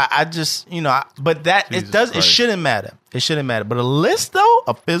know. I just, but that Jesus it shouldn't matter. It shouldn't matter. But a list though,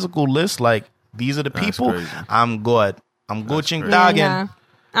 a physical list, like these are the people, crazy. I'm good. I'm Gucci crazy. dogging. Nah.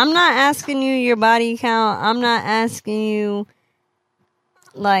 I'm not asking you your body count. I'm not asking you,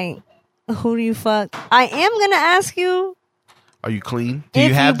 like, who do you fuck? I am going to ask you. are you clean? Do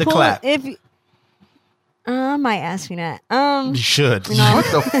you have the clap? I might ask you that. You should. What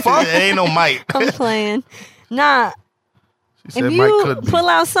the fuck? It ain't no mic. I'm playing. Nah. She said If Mike you could be. pull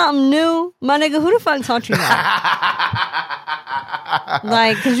out something new, my nigga, who the fuck taught you that?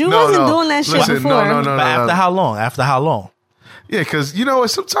 Like, because you wasn't doing that shit Listen, before. no. But after how long? After how long? Yeah, because you know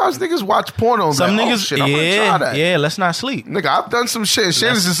what? Sometimes niggas watch porno and Some like, niggas, oh, shit, I'm gonna try that. yeah, let's not sleep. Nigga, I've done some shit. And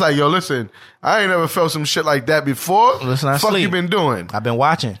Shannon's just like, yo, listen, I ain't never felt some shit like that before. Let's not Fuck sleep. you been doing? I've been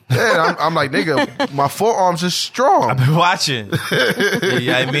watching. Yeah, I'm like, nigga, my forearms is strong. I've been watching. You know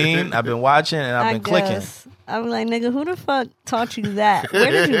what I mean? I've been watching and I've been clicking. I'm like, nigga, who the fuck taught you that?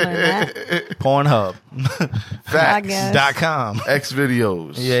 Where did you learn that? Pornhub. I guess. .com. X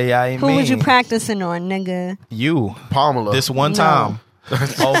videos. Yeah, I mean. Who was you practicing on, nigga? You. Pamela. This one No. time.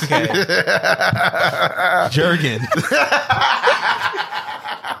 Okay. Jurgen.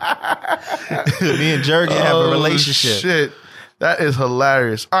 Me and Jurgen have a relationship. Shit. That is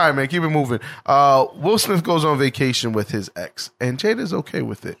hilarious. All right, man, keep it moving. Will Smith goes on vacation with his ex, and Jada's okay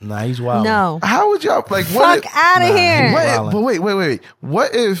with it. Nah, he's wild. No. How would y'all like? Fuck out of here. But wait.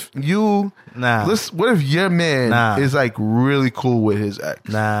 What if you? Nah. What if your man is like really cool with his ex?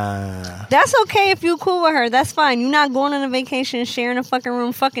 Nah. That's okay if you cool with her. That's fine. You're not going on a vacation, sharing a fucking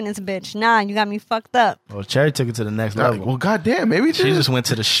room, fucking this bitch. Nah, you got me fucked up. Well, Cherry took it to the next Like, level. well, goddamn, maybe She just went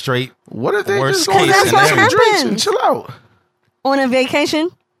to the straight. What if they worst just go case get some scenario. drinks and Happens. chill out? On a vacation?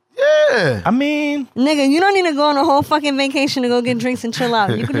 Yeah. I mean, Nigga, you don't need to go on a whole fucking vacation to go get drinks and chill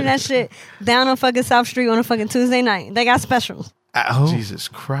out. You can do that shit down on fucking South Street on a fucking Tuesday night. They got specials. Jesus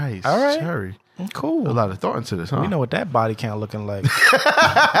Christ. All right. Cherry. cool. A lot of thought into this, huh? We know what that body count looking like.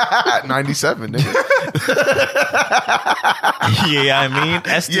 97, nigga. Yeah, I mean,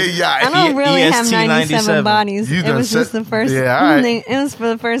 I don't really have 97 97 bodies. You It done was set- just the first. Yeah, all right. It was for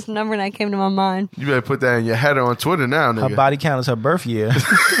the first number that came to my mind. You better put that in your header on Twitter now, nigga. Her body count is her birth year.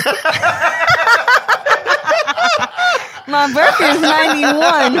 My birthday is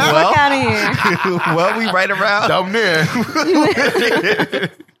 91. Fuck out of here. Well, we right around. Down there.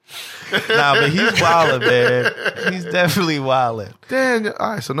 Nah, but he's wildin', man. He's definitely wildin'. Damn. All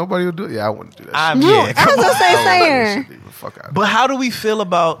right, so nobody will do it. Yeah, I want to do that. I'm shit. yeah. I was Come gonna on. say Sayer. Leave the fuck out. But how do we feel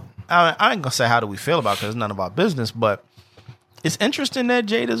about? I ain't gonna say how do we feel about because it's none of our business. But it's interesting that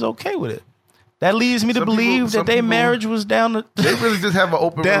Jada's okay with it. That leads me to Some believe people- that their marriage was down the. They really just have an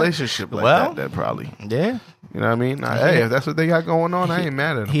open That- relationship like well, that probably. Yeah, You know what I mean? Nah, hey, if that's what they got going on, I ain't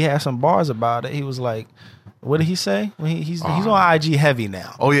mad at them. he had some bars about it. He was like, "What did he say?" When he's on IG heavy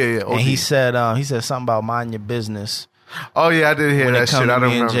now. Oh, yeah. And he said something about mind your business. Oh, yeah, I did hear When that it comes shit. I to don't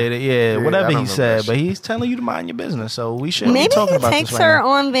me and remember. Jada, yeah, I whatever don't he remember said, that but shit. he's telling you to mind your business. So we should be Maybe talking he about takes this right her now.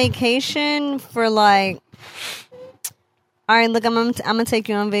 on vacation for like, all right, look, I'm gonna take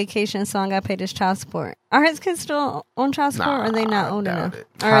you on vacation, so I gotta pay this child support. Are his kids still on child support, or are they not I old doubt enough? it.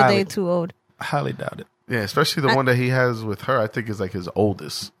 Or are Highly- they too old? Highly doubt it. Yeah, especially the one that he has with her, I think is like his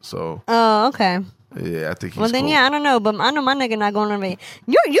oldest. So, Oh, okay. yeah, I think he's Well, then cool. yeah, I don't know, but I know my nigga not going on vacation.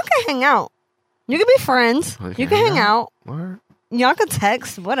 You can hang out. You can be friends. You can hang out. Word. Y'all could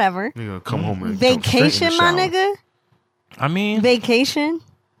text, whatever. You're going to come home and Vacation, come straight my in the shower. nigga. I mean, Vacation.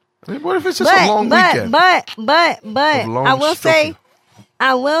 I mean, what if it's just a long weekend? But long I will stroking.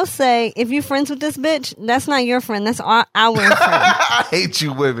 say, if you're friends with this bitch, that's not your friend. That's our friend. I hate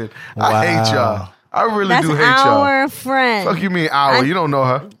you women. I hate Wow. y'all. I really That's do hate y'all. our friend. Fuck you mean our? You don't know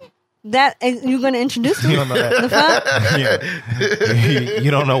her. That you're going to introduce me? You don't know that. The fuck? Yeah.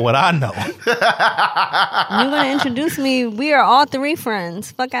 You don't know what I know. You're going to introduce me. We are all three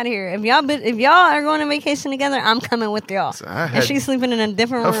friends. Fuck out of here. If y'all are going on vacation together, I'm coming with y'all. So and she's sleeping in a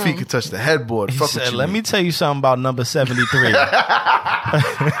different her room. feet could touch the headboard. He Fuck said, what you let mean. me tell you something about number 73.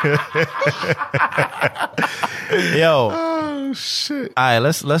 Yo. Oh shit. All right,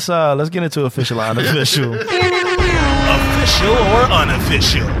 let's get into official or unofficial. Official or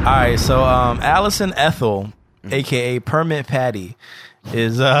unofficial. All right, so Allison Ethel, aka Permit Patty,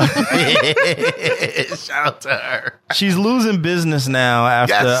 is Shout out to her. she's losing business now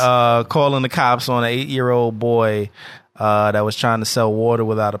after calling the cops on an 8-year-old boy that was trying to sell water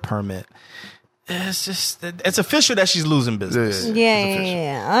without a permit. It's official that she's losing business.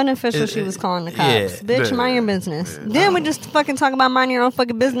 Yeah. Unofficial, she was calling the cops. Bitch, mind your business. Then we just fucking talk about minding your own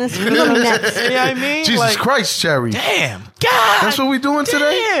fucking business. You know next. You know what I mean? Jesus Christ, Cherry. Damn. God. That's what we doing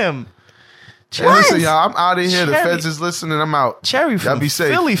today? Damn. Hey, listen, y'all, I'm out of here. The feds is listening. I'm out. Cherry Y'all from be safe.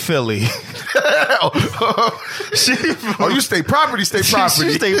 Philly. Oh, you state property. She state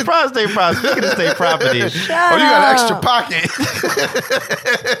property. Speaking of state property. Oh, you got an extra pocket.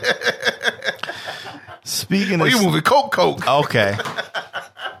 Speaking Oh, of... you moving coke. Okay.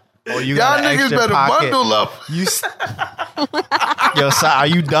 Oh, you Y'all got an niggas extra better pocket. bundle up. Yo, Si, are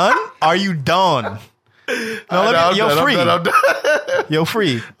you done? Are you done? No, you're free. I'm done. You're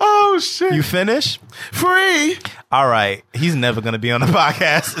free. Oh, shit. You finished? free? All right. He's never going to be on the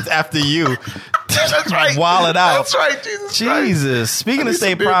podcast. It's after you. That's right. Wall it out. That's right. Jesus Christ. Jesus. Speaking I of need state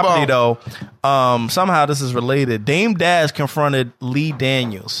some beer property, bomb. though, somehow this is related. Dame Dash confronted Lee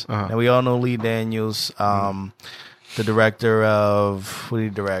Daniels. And we all know Lee Daniels, the director of, what did he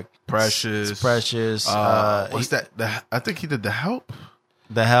direct? Precious. What's that? I think he did The Help.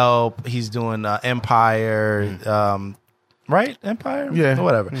 The Help. He's doing Empire. Right? Empire? Yeah. Or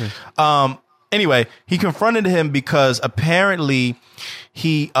whatever. Yeah. Anyway, he confronted him because apparently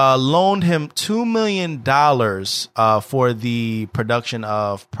he loaned him $2 million for the production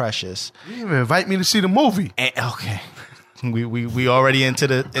of Precious. You didn't even invite me to see the movie. And, okay. We already into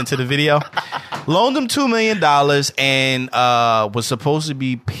the video. Loaned him $2 million and was supposed to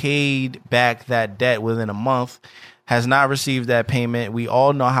be paid back that debt within a month. Has not received that payment. We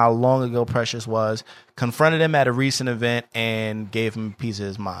all know how long ago Precious was. Confronted him at a recent event and gave him a piece of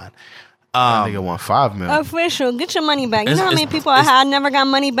his mind. That nigga want $5 million. Official, get your money back. You know how many people I never got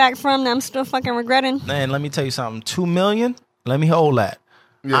money back from that I'm still fucking regretting? Man, let me tell you something. $2 million? Let me hold that.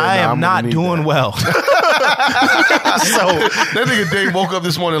 Yeah, I am not doing well. So that nigga Dave woke up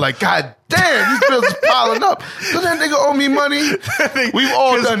this morning like, God damn, these bills is piling up. Does that nigga owe me money? We've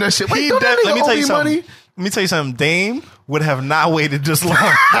all done that shit. Wait, don't that nigga owe me money? Let me tell you something. Dame would have not waited this long.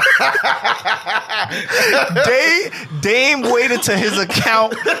 Dame waited till his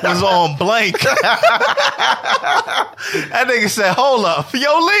account was on blank. That nigga said, hold up.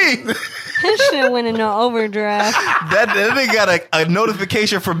 Yo, Lee. His shit went into overdraft. That nigga got a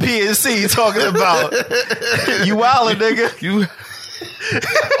notification from PNC talking about you wildin', nigga. You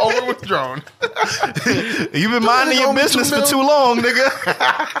over withdrawn. You been minding your business for too long, nigga.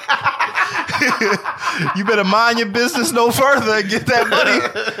 You better mind your business no further and get that money,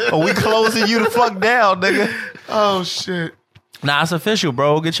 or we closing you the fuck down, nigga. Oh shit. Nah, it's official,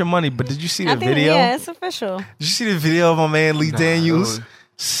 bro. Get your money. But did you see the video? Yeah, it's official. Did you see the video of my man Lee Daniels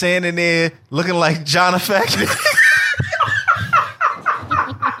standing there looking like John Effect?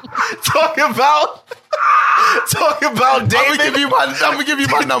 Talking about David. I'm gonna give you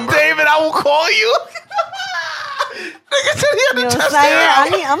my number. David, I will call you. Nigga said he had to test Sire, it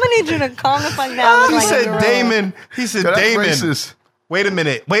out. I'm gonna need you to calm the fuck down. He like said you're Damon. He said Yo, that's Damon. racist. Wait a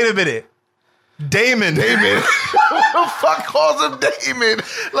minute. Damon. Damon. What the fuck calls him Damon?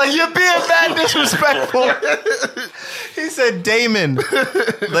 Like, you're being mad disrespectful. He said, Damon,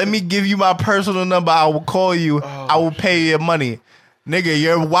 let me give you my personal number. I will call you. I will pay you your money. Nigga,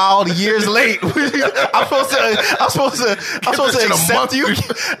 you're wild years late. I'm supposed to accept you.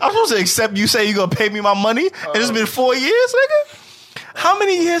 I'm supposed to accept you say you're gonna pay me my money, and it's been 4 years, nigga. How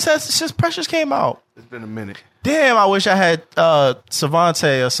many years has since Precious came out? It's been a minute. Damn, I wish I had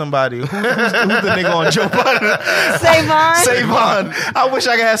Savante or somebody. Who's the nigga on Joe Budden? Savon. I wish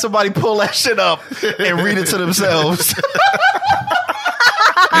I could have somebody pull that shit up and read it to themselves.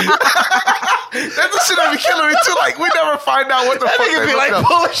 That's the shit that be killing me too. Like, we never find out what the That fuck nigga they be like look up.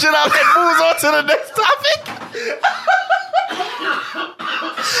 pulling shit out and moves on to the next topic.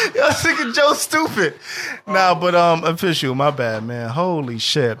 Yo, this nigga Joe stupid. Nah, but official, my bad, man. Holy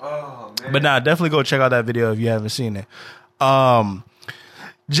shit. Oh, man. But nah, definitely go check out that video if you haven't seen it.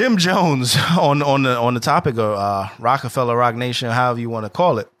 Jim Jones on the topic of Rockefeller Rock Nation, however you want to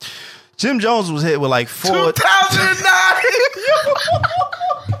call it. Jim Jones was hit with like 2009.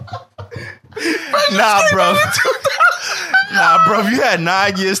 Nah, bro. Nah, bro. You had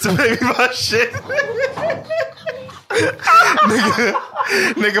 9 years to pay me my shit.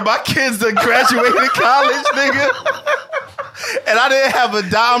 nigga, my kids done graduated college, nigga. And I didn't have a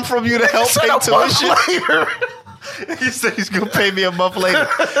dime from you to help pay tuition. He said he's gonna pay me a month later,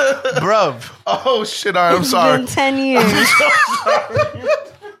 bruv. Oh shit! All right, I'm sorry. It's been 10 years. I'm so sorry.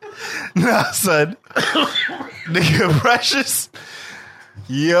 Nah, son. Nigga, Precious.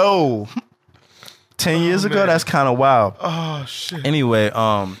 Yo. 10 years ago, that's kind of wild. Oh shit. Anyway,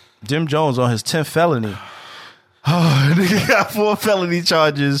 Jim Jones on his 10th felony. Oh, nigga got 4 felony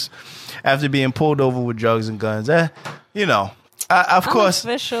charges after being pulled over with drugs and guns. You know, of course,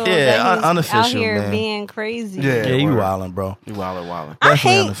 unofficial. Yeah, unofficial. Out here man. being crazy. Yeah, you wildin', bro. You wildin'.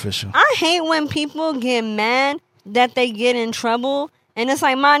 Definitely unofficial. I hate when people get mad that they get in trouble, and it's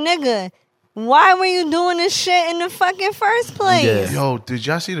like, my nigga, why were you doing this shit in the fucking first place? Yeah. Yo, did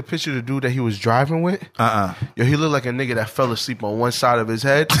y'all see the picture of the dude that he was driving with? Yo, he looked like a nigga that fell asleep on one side of his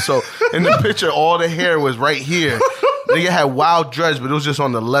head. So in the picture, all the hair was right here. Nigga had wild dreads, but it was just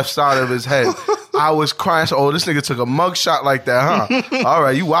on the left side of his head. I was crying. So, this nigga took a mug shot like that, huh? All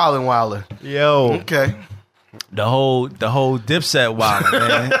right, you wildin'. Yo. Okay. The whole Dipset wildin',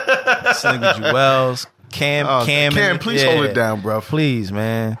 man. This nigga Jewels. Cam, please hold it down, bro. Please,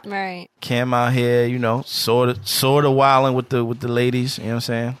 man. Right. Cam out here, you know, sort of wilding with the ladies. You know what I'm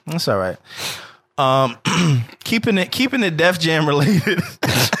saying? That's all right. Keeping it Def Jam related.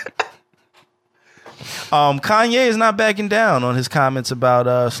 Kanye is not backing down on his comments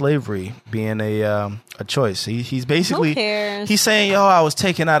about slavery being a choice. He's basically Who cares? He's saying, "Yo, I was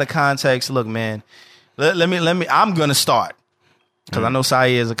taken out of context. Look, man, let me. I'm gonna start because I know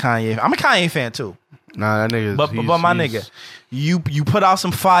Saye is a Kanye. I'm a Kanye fan too. Nah, that nigga. But my nigga, you put out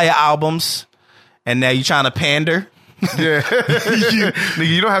some fire albums, and now you trying to pander. Yeah, nigga,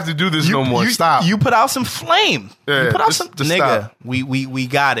 you don't have to do this no more. Stop. You put out some flame. Yeah, you put out some nigga. Stop. We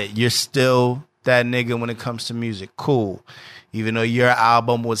got it. You're still that nigga when it comes to music. Cool, even though your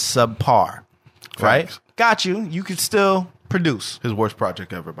album was subpar, right? Thanks. Got you. You could still produce. His worst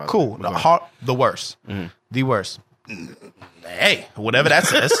project ever. By Cool. The worst. Mm-hmm. The worst. Hey, whatever that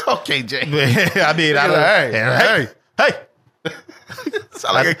says. Okay, Jay. I mean, hey.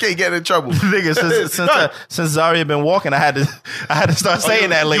 Sound like I can't get in trouble, nigga. Since Zaria been walking, I had to start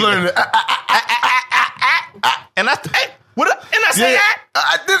saying that lately. And I say that.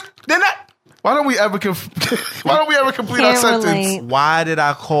 Then I. Why don't we ever complete our sentence? Relate. Why did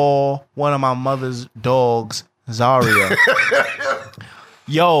I call one of my mother's dogs Zaria?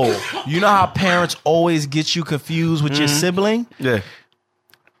 Yo, you know how parents always get you confused with your sibling? Yeah.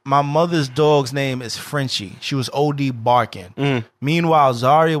 My mother's dog's name is Frenchie. She was OD barking. Meanwhile,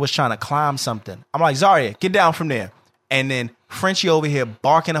 Zaria was trying to climb something. I'm like, Zaria, get down from there. And then Frenchie over here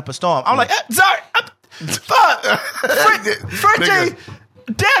barking up a storm. I'm like, Zaria, fuck, Frenchie,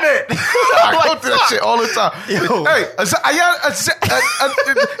 damn it. I go through that shit all the time. Yo. Hey,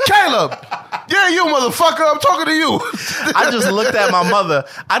 Caleb. Yeah, you motherfucker. I'm talking to you. I just looked at my mother.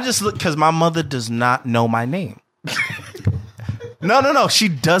 Because my mother does not know my name. No. She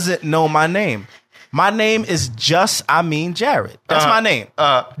doesn't know my name. My name is Jared. That's my name.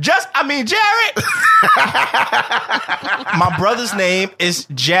 Jared. My brother's name is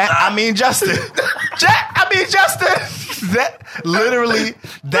Justin. Justin.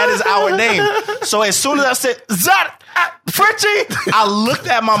 That is our name. So as soon as I said Frenchie, I looked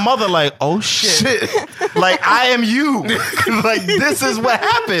at my mother like, oh shit. Like, I am you. Like, this is what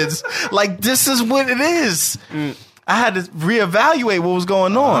happens. Like, this is what it is. I had to reevaluate what was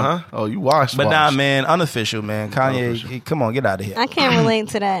going on. Oh, you washed. But nah, man, unofficial, man. Kanye, come on, get out of here. I can't relate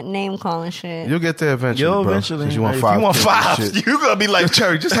to that name calling shit. You'll get there eventually. Eventually. You want If five? you want five, you're gonna be like,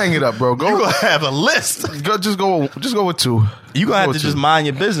 Cherry, just hang it up, bro. you're gonna have a list. Just go with 2. You're gonna have to just mind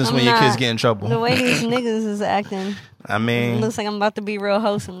your business when your kids get in The trouble. way these niggas is acting, I it mean, looks like I'm about to be real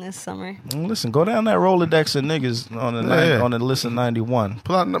wholesome this summer. listen, go down that Rolodex of niggas on the on the list of 91.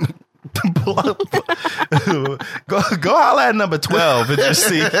 Pull out number. go holla at number 12 and just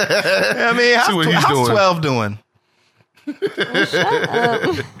see. I mean, how's 12 doing?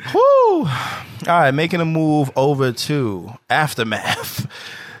 Woo! All right, making a move over to Aftermath.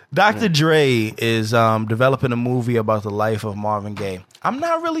 Dr. Dre is developing a movie about the life of Marvin Gaye. I'm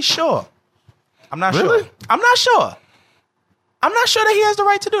not really sure. I'm not sure. I'm not sure that he has the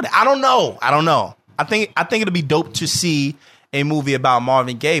right to do that. I don't know. I think it'll be dope to see a movie about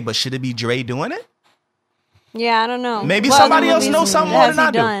Marvin Gaye, but should it be Dre doing it? Yeah, I don't know. Maybe What somebody other else knows movies something more has than he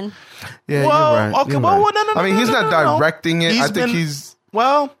I do. done? Yeah, Well, you're right. okay, You're well, right. no. I mean, he's not directing it. I think he's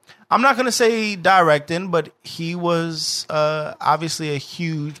Well, I'm not going to say directing, but he was obviously a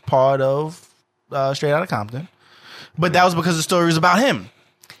huge part of Straight Outta Compton. But that was because the story was about him.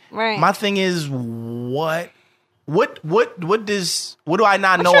 Right. My thing is, what do I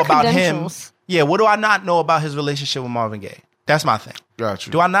not know about him? Yeah, what do I not know about his relationship with Marvin Gaye? That's my thing. Got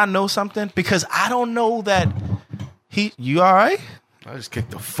you. Do I not know something? Because I don't know that you all right? I just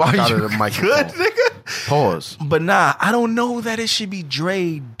kicked the fuck out of the microphone. Good, nigga. Pause. But nah, I don't know that it should be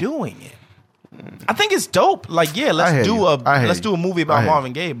Dre doing it. I think it's dope. Like, yeah, let's do a movie about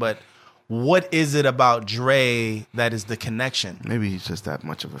Marvin Gaye, but what is it about Dre that is the connection? Maybe he's just that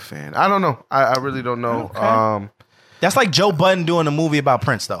much of a fan. I don't know. I really don't know. Okay. That's like Joe Budden doing a movie about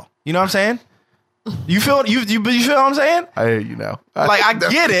Prince, though. You know what I'm saying? You feel what I'm saying? I hear you now. Like, I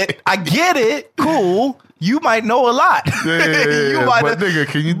get it. Cool. You might know a lot. Yeah. But nigga,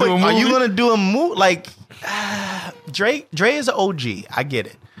 can you do a movie? Are you gonna do a movie? Like, Dre is an OG. I get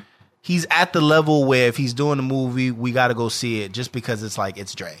it. He's at the level where if he's doing a movie, we got to go see it just because it's like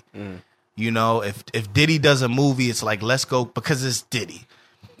it's Dre. You know, if Diddy does a movie, it's like let's go because it's Diddy.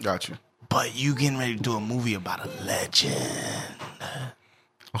 Got you. But you getting ready to do a movie about a legend.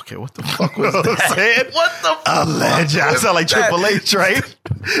 Okay, what the fuck was that? What the fuck? A legend. I sound like Triple H, right?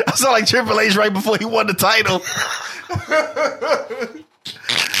 I sound like Triple H right before he won the title.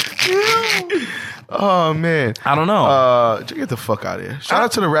 Oh man, I don't know. Get the fuck out of here. Shout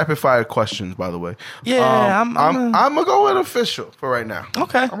out to the rapid fire questions, by the way. Yeah, I'm gonna go with official for right now.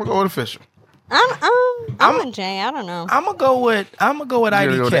 Okay, I'm gonna go with official. I'm with Jay. I don't know. I'm gonna go with IDK. I'm gonna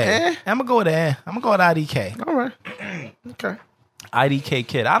go with IDK. All right. Okay. IDK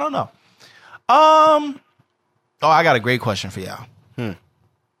Kid. I don't know. Oh, I got a great question for y'all.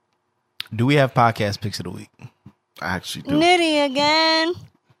 Do we have podcast picks of the week? I actually do. Nitty again.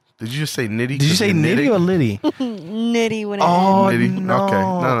 Did you just say Nitty? Did you say Nitty or Liddy? Nitty with an Oh, Nitty? no. Okay.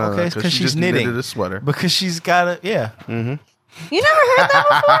 No. Okay, it's because she's knitting. Knitted a sweater. Because she's got a, yeah. You never heard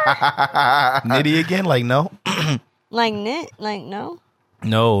that before? Nitty again? Like, no? Like knit? Like no?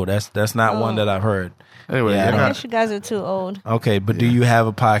 No, that's not one that I've heard. Anyway, Yeah, I guess you guys are too old. Okay, but do you have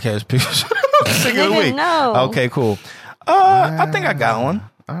a podcast pick of the week? No. Okay, cool. I think I got one.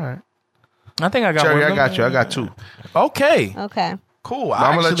 All right. I think I got Cherry, one. I got you. I got two. Okay. Okay. Cool.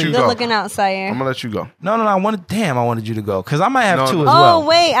 I'm gonna let you Good go. looking out, Sire. I'm gonna let you go. No. I wanted you to go because I might have two as Oh, well.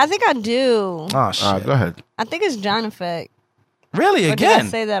 wait. I think I do. Oh, shit. All right, go ahead. I think it's John Effect. Really? Or Again? did I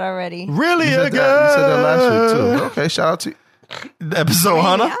say that already? Really? You said Again? that last week too. Okay, shout out to you. Episode Maybe,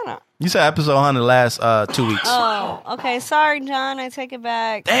 100? I don't know. You said episode 100 last 2 weeks. Oh, okay. Sorry, John. I take it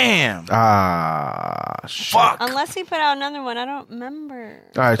back. Damn. Shit. Fuck. Unless he put out another one. I don't remember.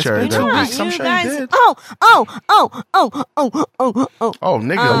 All right, Cherry. been 2 then- weeks. I'm You sure you guys. did. Oh, Oh,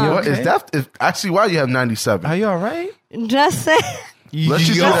 nigga, what is Okay. that? Is actually why you have 97. Are you all right? just say. Let's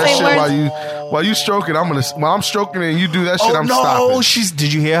just do got- that say shit words. while you stroking. While I'm stroking and you do that shit. Oh, I'm no. stopping.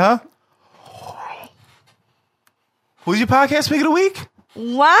 Did you hear her? Who's your podcast pick of the week?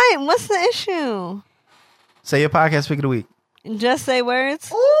 Why? What's the issue? Say your podcast pick of the week. Just say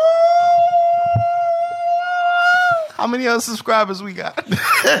words. How many other subscribers we got? Well,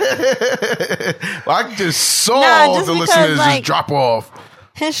 I just saw just the because, listeners like- just drop off.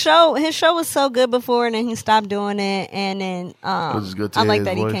 His show was so good before, and then he stopped doing it. And then was good to I hear like his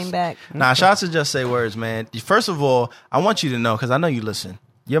that voice. he came back. Nah, shout out to Just Say Words, man. First of all, I want you to know, because I know you listen.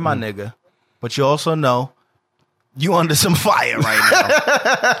 You're my nigga. But you also know you under some fire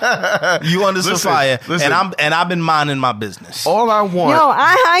right now. You under some fire. listen. And I've been minding my business. All I want. Yo,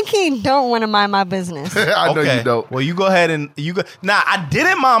 I can't don't want to mind my business. I know you don't. Well, you go ahead and you go. Nah, I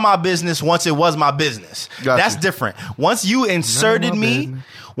didn't mind my business once it was my business. Got That's you. different. Once you inserted me,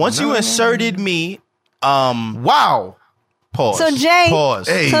 Wow. pause. So, Jay- pause.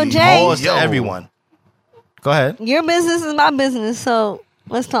 Hey, So, Jay- Pause to yo. everyone. Go ahead. Your business is my business, so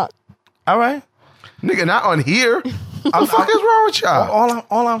let's talk. All right. Nigga, not on here. What the fuck is wrong with y'all?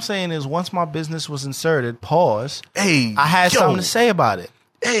 All I'm saying is once my business was inserted, pause. Hey, I had something to say about it.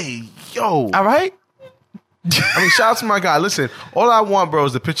 Hey, yo. All right. I mean, shout out to my guy. Listen, all I want, bro,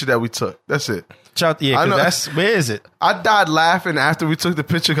 is the picture that we took. That's it. Shout, yeah, I know. because that's where is it? I died laughing after we took the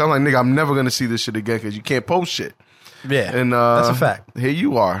picture. 'Cause I'm like, nigga, I'm never gonna see this shit again because you can't post shit. Yeah, And that's a fact. Here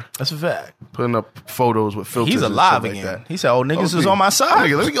you are That's a fact. putting up photos with filters. He's and alive shit again. Like that. He said, "Oh, niggas is nigga. on my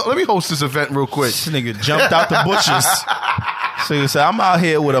side." Nigga, let me host this event real quick. This nigga jumped out the bushes. So he said, "I'm out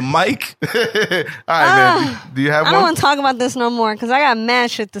here with a mic." All right, man. Do you have I one? don't want to talk about this no more because I got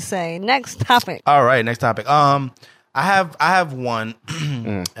mad shit to say. Next topic. All right, next topic. I have one,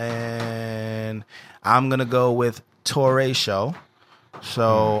 and I'm gonna go with Torre show.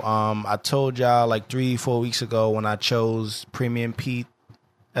 So I told y'all like 3-4 weeks ago when I chose Premium Pete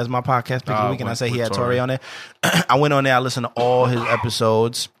as my podcast pick of the week, and I say he had Tory Tory on there. I went on there. I listened to all his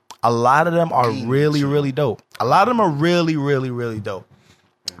episodes. A lot of them are really, really dope. A lot of them are really, really, really dope.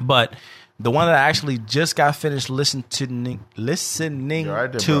 But the one that I actually just got finished listening to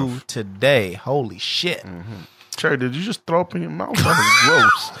today, holy shit. Cherry, did you just throw up in your mouth? That was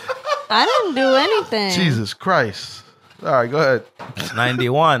gross. I didn't do anything. Jesus Christ. All right, go ahead.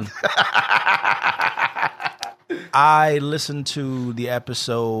 91. I listened to the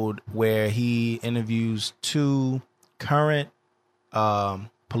episode where he interviews two current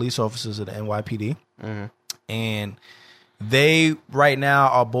police officers of the NYPD. And they right now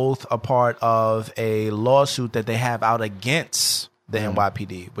are both a part of a lawsuit that they have out against the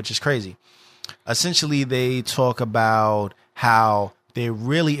NYPD, which is crazy. Essentially, they talk about how there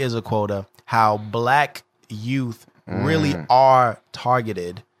really is a quota, how black youth really are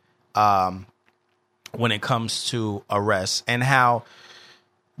targeted when it comes to arrests, and how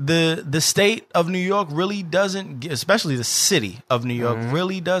the state of New York really doesn't, especially the city of New York,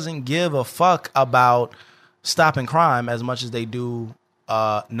 really doesn't give a fuck about stopping crime as much as they do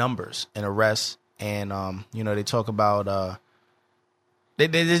numbers and arrests. And they talk about they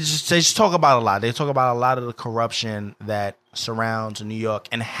just talk about a lot. They talk about a lot of the corruption that surrounds New York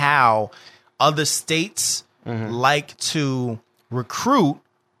and how other states like to recruit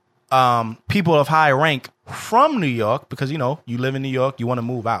people of high rank from New York because, you live in New York, you want to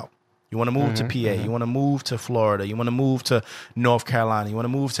move out. You want to move to PA. You want to move to Florida. You want to move to North Carolina. You want to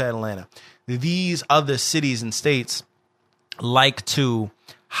move to Atlanta. These other cities and states like to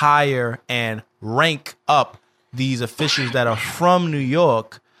hire and rank up these officials that are from New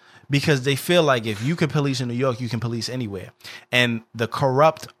York because they feel like if you can police in New York, you can police anywhere. And the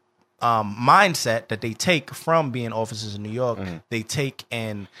corrupt mindset that they take from being officers in New York, they take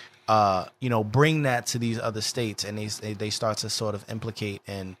and bring that to these other states, and they start to sort of implicate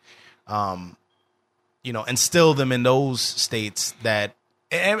and instill them in those states. That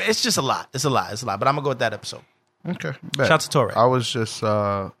it's just a lot. It's a lot. But I'm gonna go with that episode. Okay. Shout out to Torre. I was just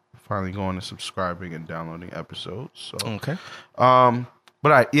finally going and subscribing and downloading episodes. So okay. But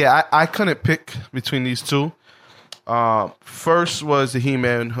I couldn't pick between these two. First was the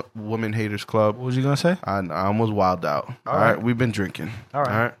He-Man Woman Haters Club. What was you gonna say? I almost wilded out. All right. We've been drinking. All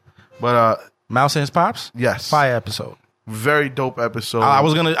right. But Mouse and His Pops? Yes. Fire episode. Very dope episode. I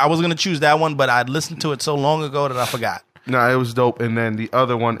was gonna choose that one, but I listened to it so long ago that I forgot. No, it was dope. And then the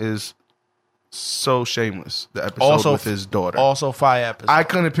other one is So Shameless, the episode also, with his daughter. Also fire episode. I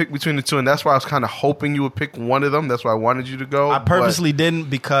couldn't pick between the two, and that's why I was kind of hoping you would pick one of them. That's why I wanted you to go. I purposely didn't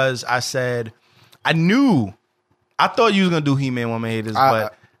because I said I thought you was gonna do He-Man Woman Haters,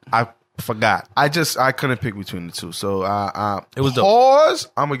 but I forgot. I couldn't pick between the two. So it was pause.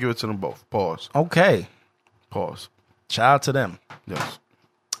 dope. I'm gonna give it to them both. Pause. Okay. Pause. Shout out to them. Yes.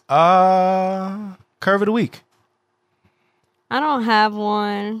 Curve of the week. I don't have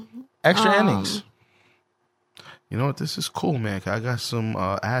one. Extra innings. You know what? This is cool, man. 'Cause I got some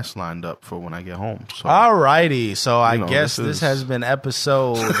ass lined up for when I get home. So. Alrighty. So I guess this has been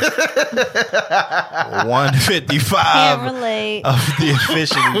episode 155 Can't relate. of the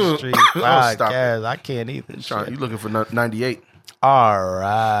Officially Street Podcast. I can't either. You looking for 98? All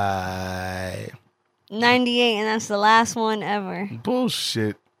right. 98, and that's the last one ever.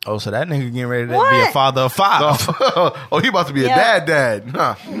 Bullshit. Oh, so that nigga getting ready to be a father of five. Oh, he about to be a dad.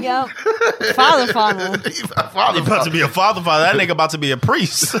 Huh? Yep. Father. He about to be a father. That nigga about to be a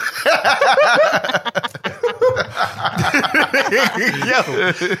priest. Yo,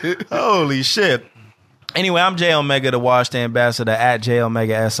 holy shit. Anyway, I'm J Omega, the Washed Ambassador, at J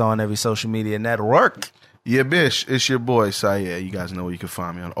Omega S on every social media network. Yeah, bish, it's your boy, Sire. You guys know where you can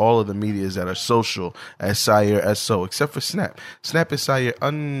find me on all of the medias that are social as Sire SO, except for Snap. Snap is Sire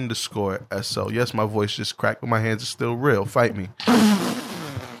 _SO. Yes, my voice just cracked, but my hands are still real. Fight me.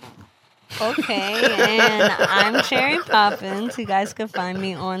 Okay, and I'm Cherry Poppins. You guys can find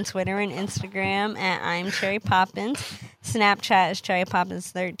me on Twitter and Instagram at I'm Cherry Poppins. Snapchat is Cherry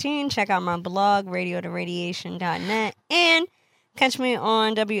Poppins13. Check out my blog, radiotheradiation.net, and catch me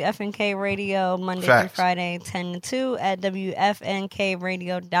on WFNK Radio Monday through Friday, 10 to 2 at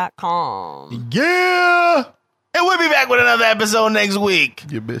WFNKradio.com. Yeah! And we'll be back with another episode next week.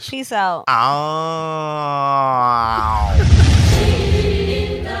 Yeah, bitch. Peace out.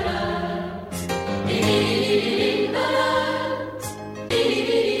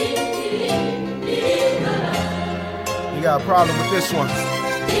 You got a problem with this one?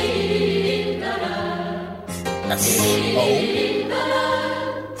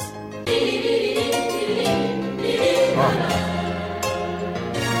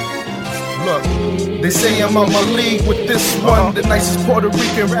 Look. They say I'm on my league with this one, the nicest Puerto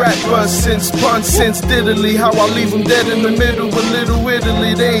Rican rapper since Pun, since Diddley. How I leave them dead in the middle with Little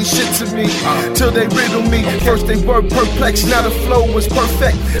Italy. They ain't shit to me till they riddle me. First they were perplexed, now the flow was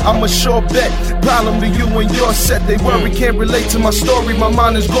perfect. I'm a sure bet. Problem to you and your set. They worry, can't relate to my story. My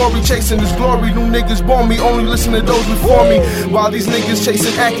mind is gory, chasing this glory. New niggas born me, only listen to those before me. While these niggas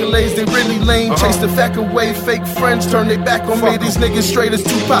chasing accolades, they really lame. Chase the fact away, fake friends turn their back on me. These niggas straight as 2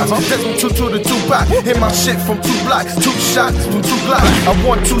 pops. Desmond 2 to the 2-pack. Hit my shit from 2 blocks, 2 shots from 2 glocks. I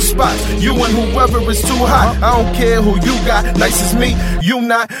want 2 spots, you and whoever is too hot. I don't care who you got, nice as me, you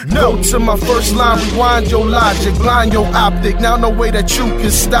not. No to my first line, rewind your logic, blind your optic. Now no way that you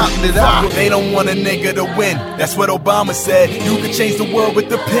can stop it. They don't want a nigga to win. That's what Obama said. You can change the world with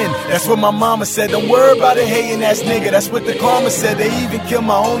the pen. That's what my mama said. Don't worry about a hating ass nigga. That's what the karma said. They even killed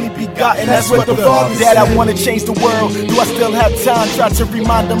my only begotten. That's what the father said. I wanna change the world. Do I still have time? Try to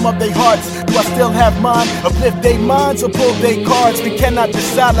remind them of their hearts. Do I still have mine? Uplift their minds or pull their cards? We cannot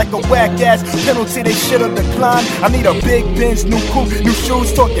decide like a whack ass penalty. They should have declined. I need a big Benz, new coupe, new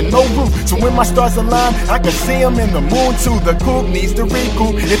shoes, talking no roof. So when my stars align, I can see them in the moon too. The coupe needs to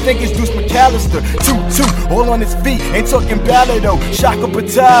recoup. They think it's Deuce McAllister. 2-2, all on his feet. Ain't talking ballet though. Shaka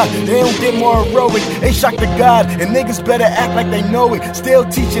Patah, they don't get more heroic. They shock the God, and niggas better act like they know it. Still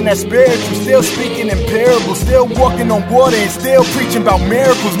teaching that spiritual, still speaking in parables, still walking on water and still preaching about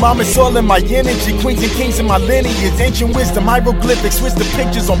miracles. Mama's all in my energy, queens and kings in my lineage. Ancient wisdom, hieroglyphics, switch the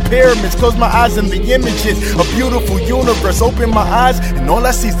pictures on pyramids. Close my eyes and the images, a beautiful universe. Open my eyes and all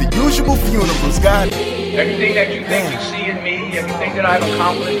I see is the usual funerals. God, everything that you think you see in me, everything that I've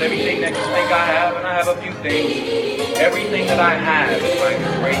accomplished, everything that you think I have, and I have a few things, everything that I have is by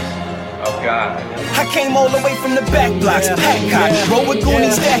the grace of God. I came all the way from the back blocks, Hancock, roll with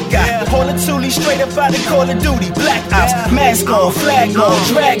Goonies, that guy. Paula Tooley, straight up out of Call of Duty, Black Ops, mask on, flag on,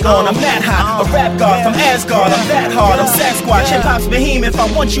 drag on. I'm that hot, a rap god from Asgard. I'm that hard, I'm Sasquatch, hip hop's behemoth.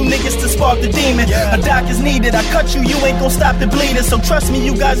 I want you niggas to spark the demon. A doc is needed, I cut you, you ain't gon' stop the bleeding. So trust me,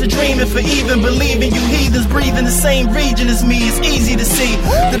 you guys are dreaming for even believing. You heathens breathe in the same region as me. It's easy to see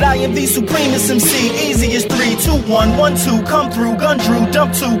that I am the supremest MC. Easy as 3, 2, 1, 1, 2, come through, gun drew,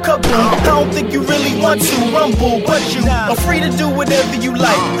 dump 2, kaboom. I don't think you really want to rumble, but you are free to do whatever you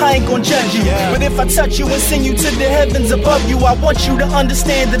like. I ain't gon' judge you, but if I touch you and send you to the heavens above you, I want you to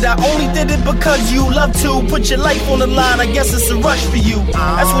understand that I only did it because you love to put your life on the line. I guess it's a rush for you.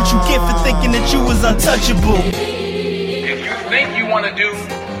 That's what you get for thinking that you was untouchable. If you think you want to do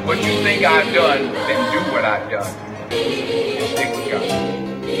what you think I've done, then do what I've done. And stick with God.